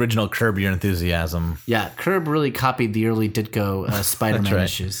is like the original Curb Your Enthusiasm. Yeah, Curb really copied the early Ditko Spider-Man right.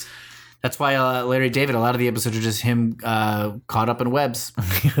 issues. That's why Larry David, a lot of the episodes are just him caught up in webs.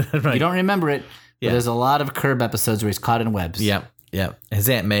 Right. You don't remember it, but there's a lot of Curb episodes where he's caught in webs. Yeah, yeah. His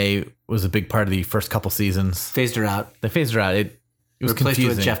Aunt May was a big part of the first couple seasons. Phased her out. They phased her out. It was Replaced confusing.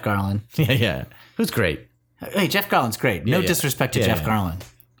 her with Jeff Garlin. Yeah. Who's great. Hey, Jeff Garlin's great. No yeah. disrespect to Yeah, Jeff yeah. Garlin.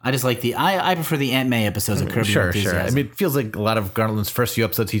 I just like I prefer the Aunt May episodes of Curb Your Sure. Enthusiasm. I mean, it feels like a lot of Garland's first few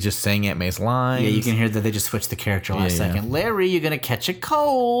episodes, he's just saying Aunt May's lines. Yeah, you can hear that they just switched the character last Yeah, yeah. second. Larry, you're going to catch a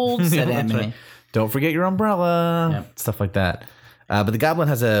cold, said Aunt That's May. right. Don't forget your umbrella. Yep. Stuff like that. But the Goblin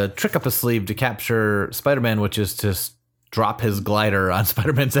has a trick up his sleeve to capture Spider-Man, which is to drop his glider on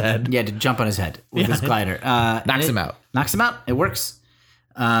Spider-Man's head. Yeah, to jump on his head with his glider. Knocks him out. Knocks him out. It works.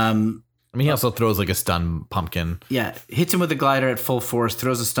 I mean, he also throws like a stun pumpkin. Yeah, hits him with the glider at full force,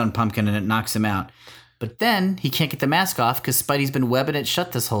 throws a stun pumpkin, and it knocks him out. But then he can't get the mask off because Spidey's been webbing it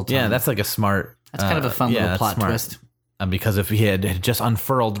shut this whole time. Yeah, that's like a smart. That's kind of a fun little that's plot smart. twist. Because if he had just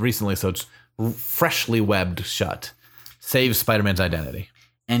unfurled recently, so it's freshly webbed shut, saves Spider-Man's identity.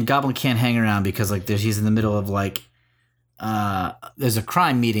 And Goblin can't hang around because he's in the middle of there's a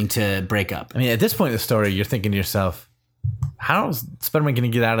crime meeting to break up. I mean, at this point in the story, you're thinking to yourself, how's Spider-Man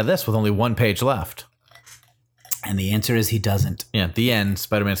going to get out of this with only one page left? And the answer is he doesn't. Yeah, at the end,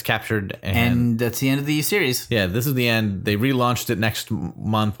 Spider-Man's captured. And that's the end of the series. Yeah, this is the end. They relaunched it next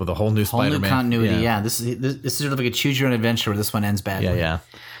month with a whole new Whole Spider-Man. new continuity. Yeah, this is sort of like a choose your own adventure where this one ends badly. Yeah.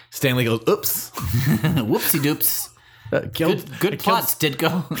 Stanley goes, oops. Whoopsie doops. Good plots,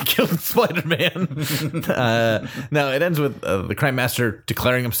 Ditko. Killed Spider-Man. No, it ends with the Crime Master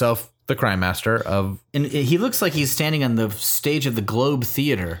declaring himself the Crime Master of... And he looks like he's standing on the stage of the Globe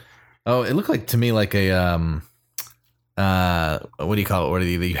Theater. Oh, it looked like to me like a... what do you call it? Where do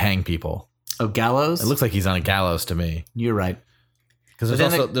you hang people? Oh, gallows? It looks like he's on a gallows to me. You're right. Because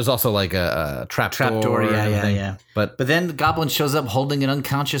there's also like a trap Trapdoor, door. yeah. But then the Goblin shows up holding an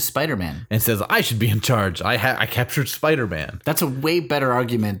unconscious Spider-Man. and says, I should be in charge. I captured Spider-Man. That's a way better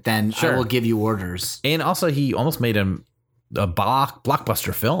argument than I will give you orders. And also he almost made him a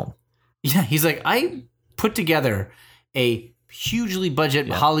blockbuster film. Yeah, he's like, I put together a hugely budget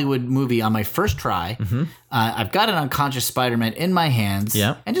Hollywood movie on my first try. Mm-hmm. I've got an unconscious Spider-Man in my hands.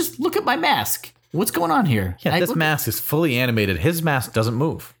 Yeah. And just look at my mask. What's going on here? Yeah, this mask is fully animated. His mask doesn't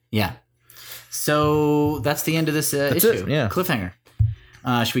move. Yeah. So that's the end of this issue. it, yeah. Cliffhanger.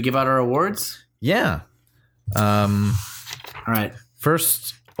 Should we give out our awards? Yeah. All right.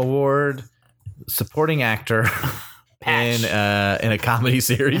 First award, supporting actor in a comedy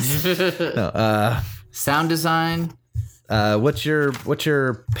series. Sound design. What's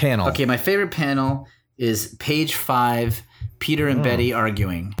your panel? Okay, my favorite panel is page 5, Peter and Betty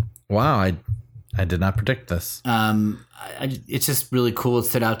arguing. Wow, I did not predict this. It's just really cool. It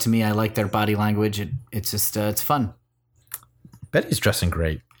stood out to me. I like their body language. It's just it's fun. Betty's dressing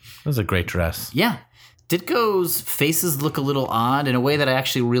great. It was a great dress. Yeah. Ditko's faces look a little odd in a way that I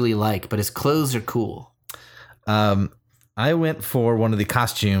actually really like, but his clothes are cool. I went for one of the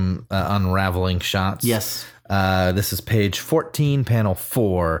costume unraveling shots. Yes. This is page 14, panel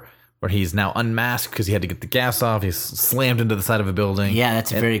 4, where he's now unmasked because he had to get the gas off. He's slammed into the side of a building. Yeah,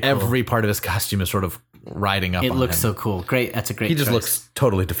 that's very cool. Every part of his costume is sort of riding up on It looks him. so cool. Great. That's a great choice. He just looks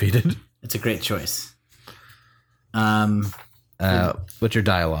totally defeated. It's a great choice. What's your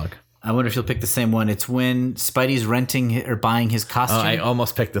dialogue? I wonder if you'll pick the same one. It's when Spidey's renting or buying his costume. Oh, I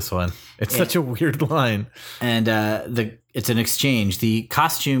almost picked this one. It's such a weird line. And it's an exchange. The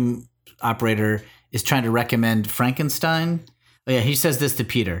costume operator is trying to recommend Frankenstein. Oh, yeah, he says this to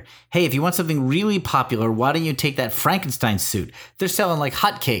Peter. Hey, if you want something really popular, why don't you take that Frankenstein suit? They're selling like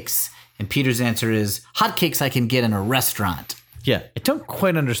hotcakes. And Peter's answer is, hotcakes I can get in a restaurant. Yeah, I don't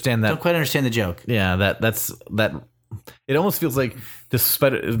quite understand that. Don't quite understand the joke. Yeah, that's. It almost feels like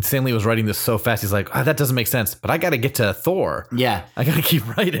Stan Lee was writing this so fast. He's like, that doesn't make sense, but I got to get to Thor. Yeah. I got to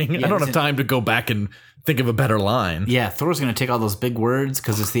keep writing. I don't have time to go back and think of a better line. Yeah, Thor's going to take all those big words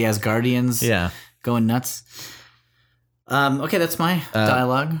because it's the Asgardians going nuts. Okay, that's my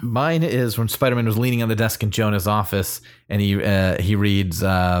dialogue. Mine is when Spider-Man was leaning on the desk in Jonah's office, and he reads,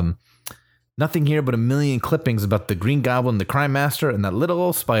 nothing here but a million clippings about the Green Goblin, the Crime Master, and that little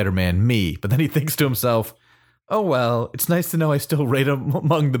old Spider-Man, me. But then he thinks to himself, oh, well, it's nice to know I still rate him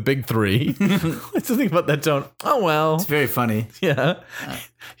among the big three. It's something about that tone. Oh, well. It's very funny. Yeah.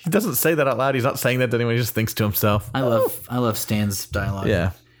 He doesn't say that out loud. He's not saying that to anyone. He just thinks to himself. I love Stan's dialogue.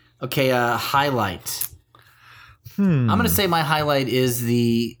 Yeah. Okay, highlight. I'm going to say my highlight is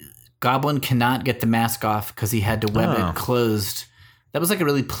the Goblin cannot get the mask off because he had to web it closed That was like a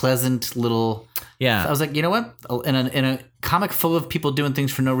really pleasant little. Yeah. I was like, you know what? In a comic full of people doing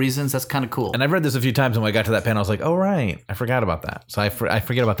things for no reasons, that's kind of cool. And I've read this a few times, and when I got to that panel, I was like, oh, right. I forgot about that. So I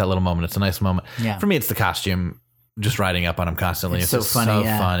forget about that little moment. It's a nice moment. Yeah. For me, it's the costume, just riding up on him constantly. It's It's so just funny, so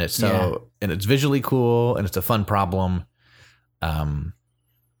yeah. fun. It's so, and it's visually cool, and it's a fun problem.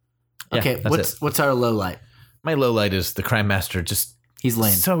 Okay, that's what's our low light? My low light is the Crime Master just He's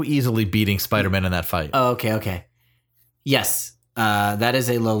lame. so easily beating Spider-Man in that fight. Oh, okay. Yes, that is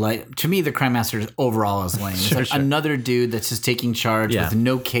a low light. To me, the Crime Master overall is lame. It's like Sure. another dude that's just taking charge Yeah. with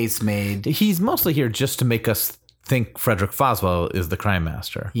no case made. He's mostly here just to make us think Frederick Foswell is the Crime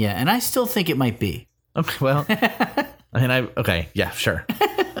Master. Yeah, and I still think it might be. Okay, well, yeah, sure.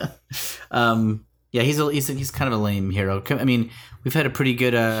 Yeah, he's kind of a lame hero. I mean, we've had a pretty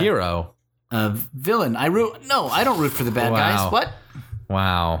good Hero. villain. I don't root for the bad Wow. guys. What?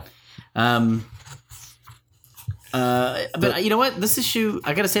 Wow. But you know what? This issue,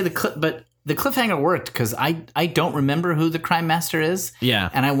 I gotta say the cliffhanger worked because I don't remember who the Crime Master is. Yeah.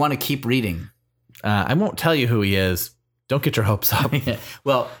 and I want to keep reading. I won't tell you who he is. Don't get your hopes up.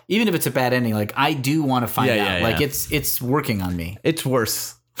 Well, even if it's a bad ending, like I do want to find out. Yeah. Like it's working on me. It's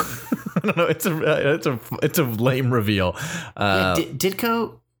worse. I don't know. It's a lame reveal.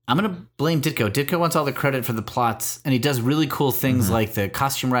 Ditko. I'm gonna blame Ditko. Ditko wants all the credit for the plots, and he does really cool things like the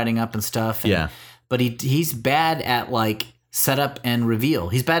costume writing up and stuff. And, Yeah. but he's bad at like setup and reveal.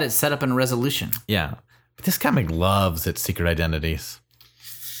 He's bad at setup and resolution. Yeah. But this comic loves its secret identities.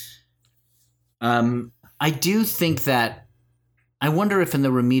 I do think that I wonder if in the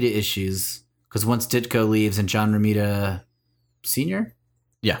Romita issues, because once Ditko leaves and John Romita Sr.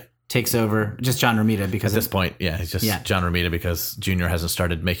 Yeah. takes over, just John Romita because At this point, yeah, he's just John Romita because Jr. hasn't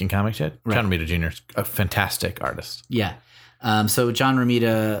started making comics yet. Right. John Romita Jr. is a fantastic artist. Yeah. So John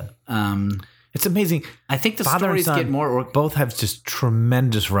Romita, It's amazing. I think the Father and stories son get more. both have just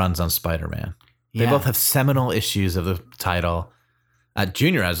tremendous runs on Spider-Man. They Yeah. both have seminal issues of the title.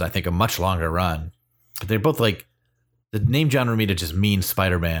 Junior has, I think, a much longer run. But they're both like, the name John Romita just means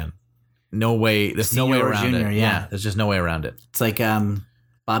Spider-Man. No way. There's no way Senior or around junior, it. yeah. There's just no way around it. It's like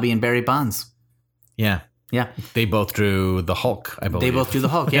Bobby and Barry Bonds. Yeah. Yeah. They both drew the Hulk, I believe. They both drew the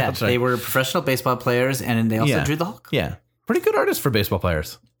Hulk. Yeah. That's right. They were professional baseball players, and they also drew the Hulk. Yeah. Pretty good artists for baseball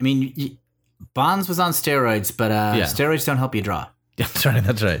players. I mean, Bonds was on steroids, but steroids don't help you draw. Yeah, that's right.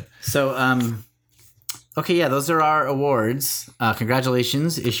 That's right. So, okay, yeah, those are our awards.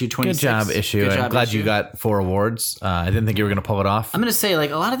 Congratulations, issue 26. Good job, issue. Good I'm job, glad issue. you got 4 awards. I didn't think you were going to pull it off. I'm going to say,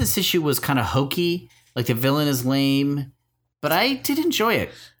 like, a lot of this issue was kind of hokey. Like, the villain is lame, but I did enjoy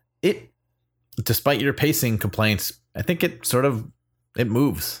it. It, despite your pacing complaints, I think it sort of, it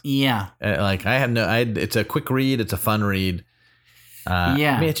moves. Yeah. It's a quick read. It's a fun read.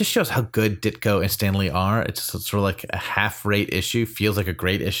 Yeah. I mean, it just shows how good Ditko and Stanley are. It's sort of like a half-rate issue. Feels like a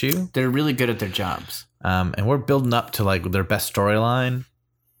great issue. They're really good at their jobs. And we're building up to like their best storyline.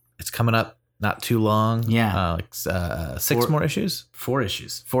 It's coming up not too long. Yeah. 6 more issues. 4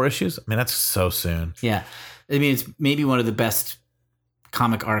 issues. 4 issues. I mean, that's so soon. Yeah. I mean, it's maybe one of the best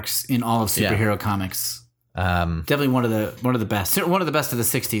comic arcs in all of superhero comics. Definitely one of the best. One of the best of the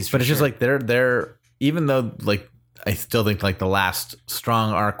 60s. But it's just like they're even though like I still think like the last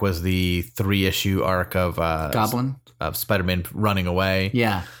strong arc was the 3-issue arc of Goblin of Spider-Man running away.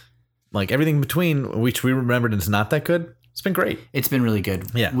 Yeah. Like everything in between, which we remembered is not that good. It's been great. It's been really good.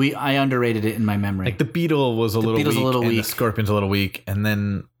 Yeah. I underrated it in my memory. Like the Beetle was a little weak, and the Scorpion's a little weak, and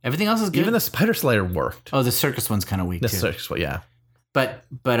then everything else is good. even the Spider Slayer worked. Oh, the Circus one's kind of weak too. Circus, yeah. But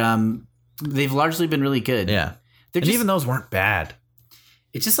they've largely been really good. Yeah. They're And even those weren't bad.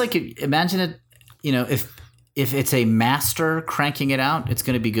 It's just like, imagine it, if it's a master cranking it out, it's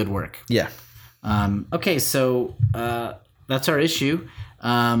going to be good work. Yeah. Okay, so that's our issue.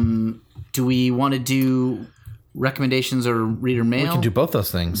 Do we want to do recommendations or reader mail? We can do both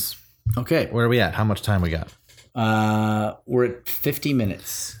those things. Okay. Where are we at? How much time we got? We're at 50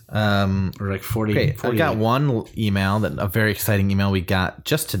 minutes. Or like 40. Okay, 40. I got one email, a very exciting email we got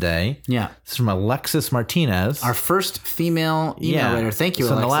just today. Yeah. It's from Alexis Martinez. Our first female email writer. Thank you,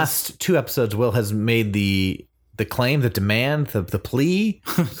 so Alexis. in the last 2 episodes, Will has made the claim, the demand, the plea.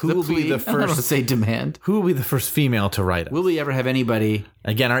 Who will be the I don't want to first? say demand. Who will be the first female to write us? Will we ever have anybody?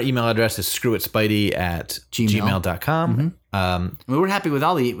 Again, our email address is screwitspidey@gmail.com. We're happy with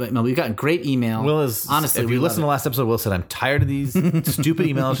all the email. We've gotten great email. Will is honestly. If you listen to the last episode, Will said, "I'm tired of these stupid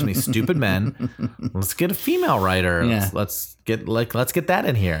emails from these stupid men. Let's get a female writer. Yeah. Let's get that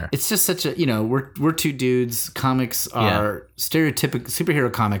in here." It's just such a we're 2 dudes. Comics are stereotypical.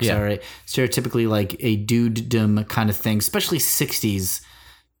 Superhero comics are stereotypically like a dude-dom kind of thing, especially 60s.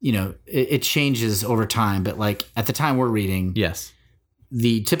 It changes over time, but like at the time we're reading, Yes.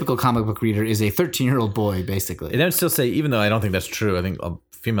 the typical comic book reader is a 13-year-old boy, basically. And I would still say, even though I don't think that's true, I think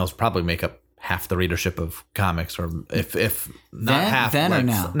females probably make up half the readership of comics, or if not half. Then or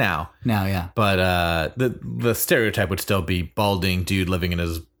now? Now, yeah. But the stereotype would still be balding dude living in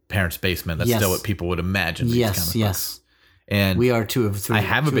his parents' basement. That's still what people would imagine. These comic books. And we are 2 of 3. I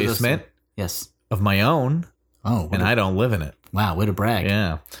have a basement. Yes. Of my own. Oh, and I don't live in it. Wow, way to brag.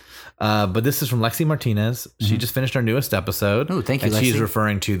 Yeah. But this is from Lexi Martinez. She just finished our newest episode. Oh, thank you, and Lexi. She's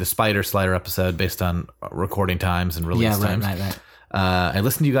referring to the Spider Slider episode based on recording times and release times. Right. I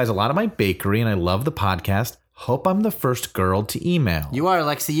listen to you guys a lot at my bakery, and I love the podcast. Hope I'm the first girl to email. You are,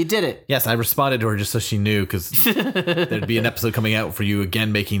 Lexi. You did it. Yes, I responded to her just so she knew, because there'd be an episode coming out for you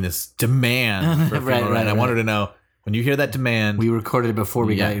again making this demand for Right. I wanted to know, when you hear that demand. We recorded it before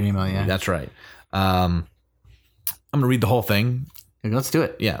we got your email, yeah. That's right. I'm going to read the whole thing. Let's do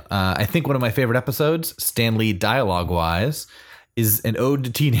it. Yeah. I think one of my favorite episodes, Stan Lee dialogue-wise, is an ode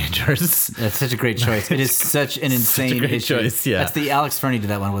to teenagers. That's such a great choice. It is such an insane great issue. choice, yeah. That's the Alex Fernie did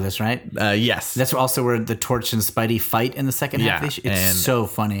that one with us, right? Yes. That's also where the Torch and Spidey fight in the second half of the issue. It's and so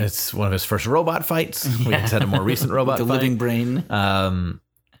funny. It's one of his first robot fights. We just had a more recent robot the fight. living brain.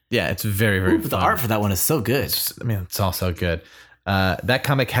 Yeah, it's very, very fun. The art for that one is so good. It's all so good. That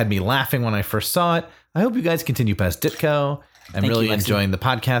comic had me laughing when I first saw it. I hope you guys continue past Ditko. I'm really enjoying the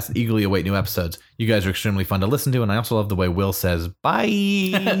podcast. Eagerly await new episodes. You guys are extremely fun to listen to, and I also love the way Will says bye.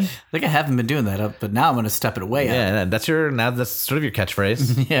 I think I haven't been doing that, but now I'm going to step it way up. Yeah, that's sort of your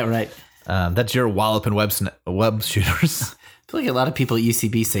catchphrase. Yeah, right. That's your wallop and web shooters. I feel like a lot of people at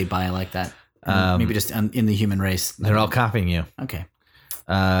UCB say bye like that. Maybe just in the human race. They're all copying you. Okay.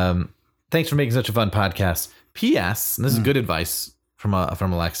 Thanks for making such a fun podcast. P.S. And this is good advice from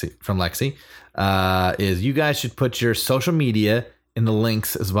Lexi. Is you guys should put your social media in the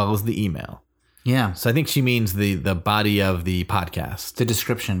links as well as the email. Yeah. So I think she means the body of the podcast. The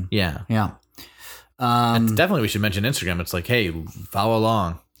description. Yeah. Yeah. And definitely we should mention Instagram. It's like, hey, follow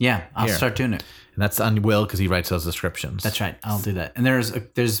along. Yeah, I'll start doing it. And that's on Will because he writes those descriptions. That's right. I'll do that. And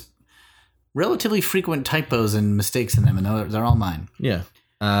there's relatively frequent typos and mistakes in them, and they're all mine. Yeah.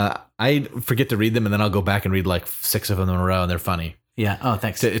 I forget to read them, and then I'll go back and read like 6 of them in a row, and they're funny. Yeah. Oh,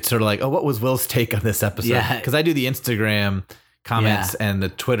 thanks. It's sort of like, what was Will's take on this episode? Yeah. Because I do the Instagram comments, and the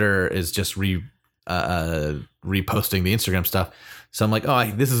Twitter is just reposting the Instagram stuff. So I'm like,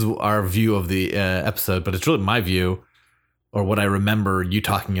 this is our view of the episode, but it's really my view or what I remember you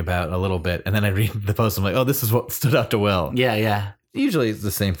talking about a little bit. And then I read the post. I'm like, this is what stood out to Will. Yeah. Usually it's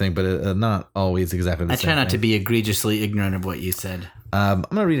the same thing, but not always exactly the same thing. I try not to be egregiously ignorant of what you said. I'm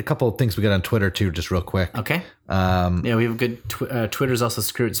going to read a couple of things we got on Twitter, too, just real quick. Okay. We have good Twitter's also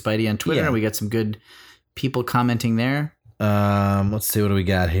Screw It Spidey on Twitter. Yeah. We got some good people commenting there. Let's see, what do we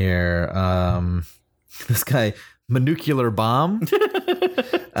got here? This guy, Manucular Bomb.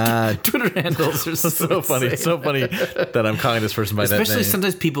 Twitter handles are so funny. It's so funny that I'm calling this person by that name. Especially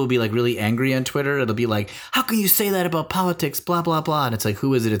sometimes people will be like really angry on Twitter. It'll be like, how can you say that about politics? Blah, blah, blah. And it's like,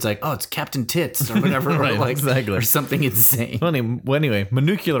 who is it? It's like, it's Captain Tits or whatever. Right, or like, exactly. Or something insane. Well, anyway,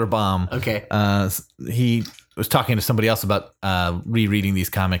 Manucular Bomb. Okay. He was talking to somebody else about rereading these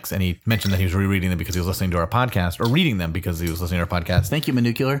comics, and he mentioned that he was rereading them because he was listening to our podcast, or reading them because he was listening to our podcast. Thank you,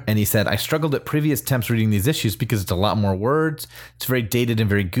 Manucular. And he said, I struggled at previous attempts reading these issues because it's a lot more words. It's very dated and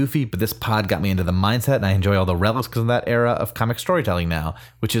very goofy, but this pod got me into the mindset, and I enjoy all the relics of that era of comic storytelling now,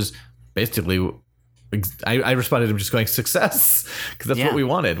 which is basically, I responded to him just going, success, because that's what we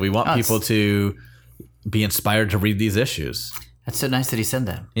wanted. We want people to be inspired to read these issues. That's so nice that he said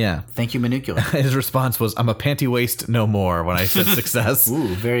that. Yeah. Thank you, Manucular. His response was, I'm a panty waist no more when I said success. Ooh,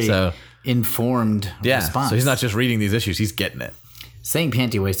 very informed response. So he's not just reading these issues, he's getting it. Saying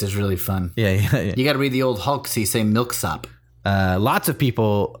panty waist is really fun. Yeah. You got to read the old Hulk, so you say milksop. Lots of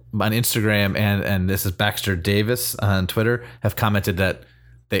people on Instagram and this is Baxter Davis on Twitter have commented that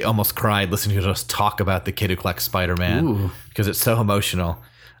they almost cried listening to us talk about the kid who collects Spider-Man because it's so emotional.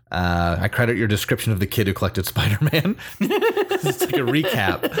 I credit your description of the kid who collected Spider-Man. It's like a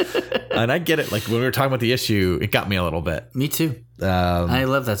recap. And I get it. Like when we were talking about the issue, it got me a little bit. Me too. I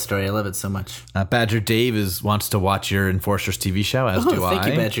love that story. I love it so much. Badger Dave wants to watch your Enforcers TV show, as do I.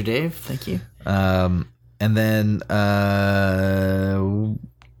 Thank you, Badger Dave. Thank you. And then,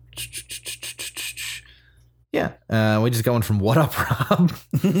 we're just going from What Up, Rob,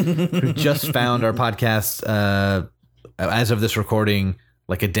 who just found our podcast as of this recording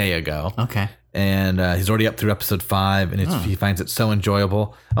like a day ago. Okay. And he's already up through episode 5, and he finds it so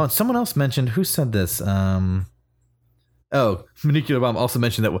enjoyable. Oh, and someone else mentioned, who said this? Manucular Bomb also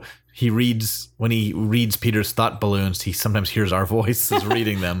mentioned that when he reads Peter's thought balloons, he sometimes hears our voices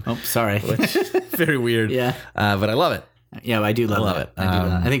reading them. Oh, sorry. Which very weird. Yeah. But I love it. Yeah, I do love love that. it. I do love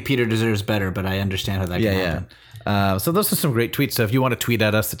that. I think Peter deserves better, but I understand how that can happen. So those are some great tweets. So if you want to tweet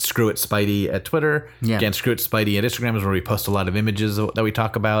at us, it's Screw It Spidey at Twitter. Yeah. Again, Screw It Spidey at Instagram is where we post a lot of images that we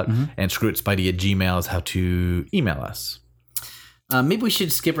talk about. And Screw It Spidey at Gmail is how to email us. Maybe we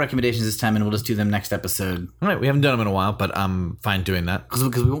should skip recommendations this time and we'll just do them next episode. All right, we haven't done them in a while, but I'm fine doing that. Because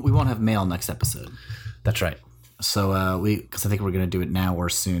we won't have mail next episode. That's right. So because I think we're going to do it now or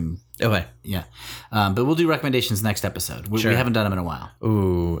soon. Okay. Yeah. But we'll do recommendations next episode. We haven't done them in a while.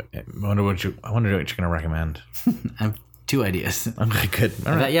 Ooh, I wonder what you're going to recommend. I have 2 ideas. Okay, good.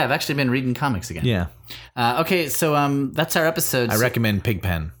 All right. Yeah, I've actually been reading comics again. Yeah. Okay, so that's our episode. I recommend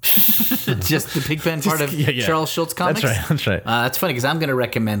Pigpen. Just the Pigpen part of Charles Schultz comics? That's right. That's funny because I'm going to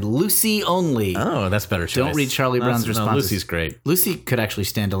recommend Lucy only. Oh, that's better choice. Don't read Charlie Brown's responses. No, Lucy's great. Lucy could actually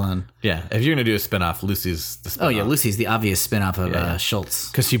stand alone. Yeah, if you're going to do a spinoff, Lucy's the spinoff. Oh, yeah, Lucy's the obvious spinoff of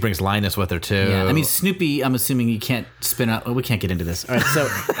Schultz. Because she brings Linus with her, too. Yeah, I mean, Snoopy, I'm assuming you can't spin out. Oh, we can't get into this. All right, so...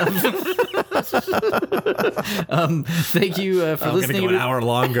 thank you for listening. I'm going to go an hour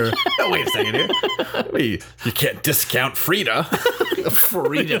longer. Oh, wait a second here. Wait, you can't discount Frida.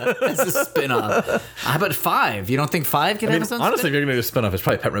 Frida as a spinoff. How about 5? You don't think 5 can have its own honestly, if you're going to do a spinoff, it's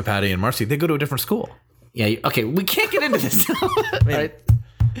probably Pepper Patty and Marcy. They go to a different school. Yeah, okay, we can't get into this. All right.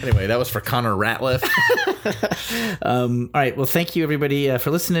 Anyway, that was for Connor Ratliff. All right, well, thank you, everybody,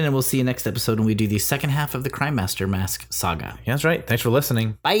 for listening, and we'll see you next episode when we do the second half of the Crime Master Mask saga. Yeah, that's right. Thanks for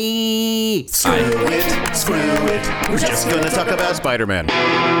listening. Bye! Screw it. We're just gonna talk about Spider-Man.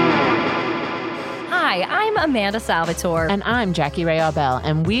 Hi, I'm Amanda Salvatore. And I'm Jackie Ray Arbel,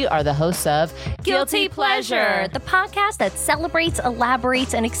 and we are the hosts of Guilty Pleasure, the podcast that celebrates,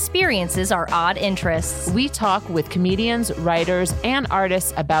 elaborates, and experiences our odd interests. We talk with comedians, writers, and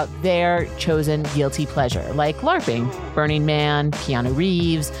artists about their chosen guilty pleasure, like LARPing, Burning Man, Keanu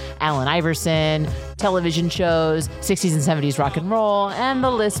Reeves, Allen Iverson, television shows, 60s and 70s rock and roll, and the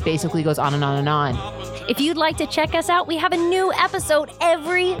list basically goes on and on and on. If you'd like to check us out, we have a new episode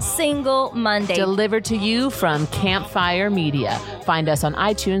every single Monday. Delivered to you from Campfire Media. Find us on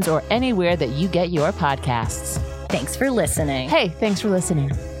iTunes or anywhere that you get your podcasts. Thanks for listening. Hey, thanks for listening.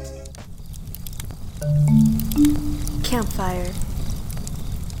 Campfire.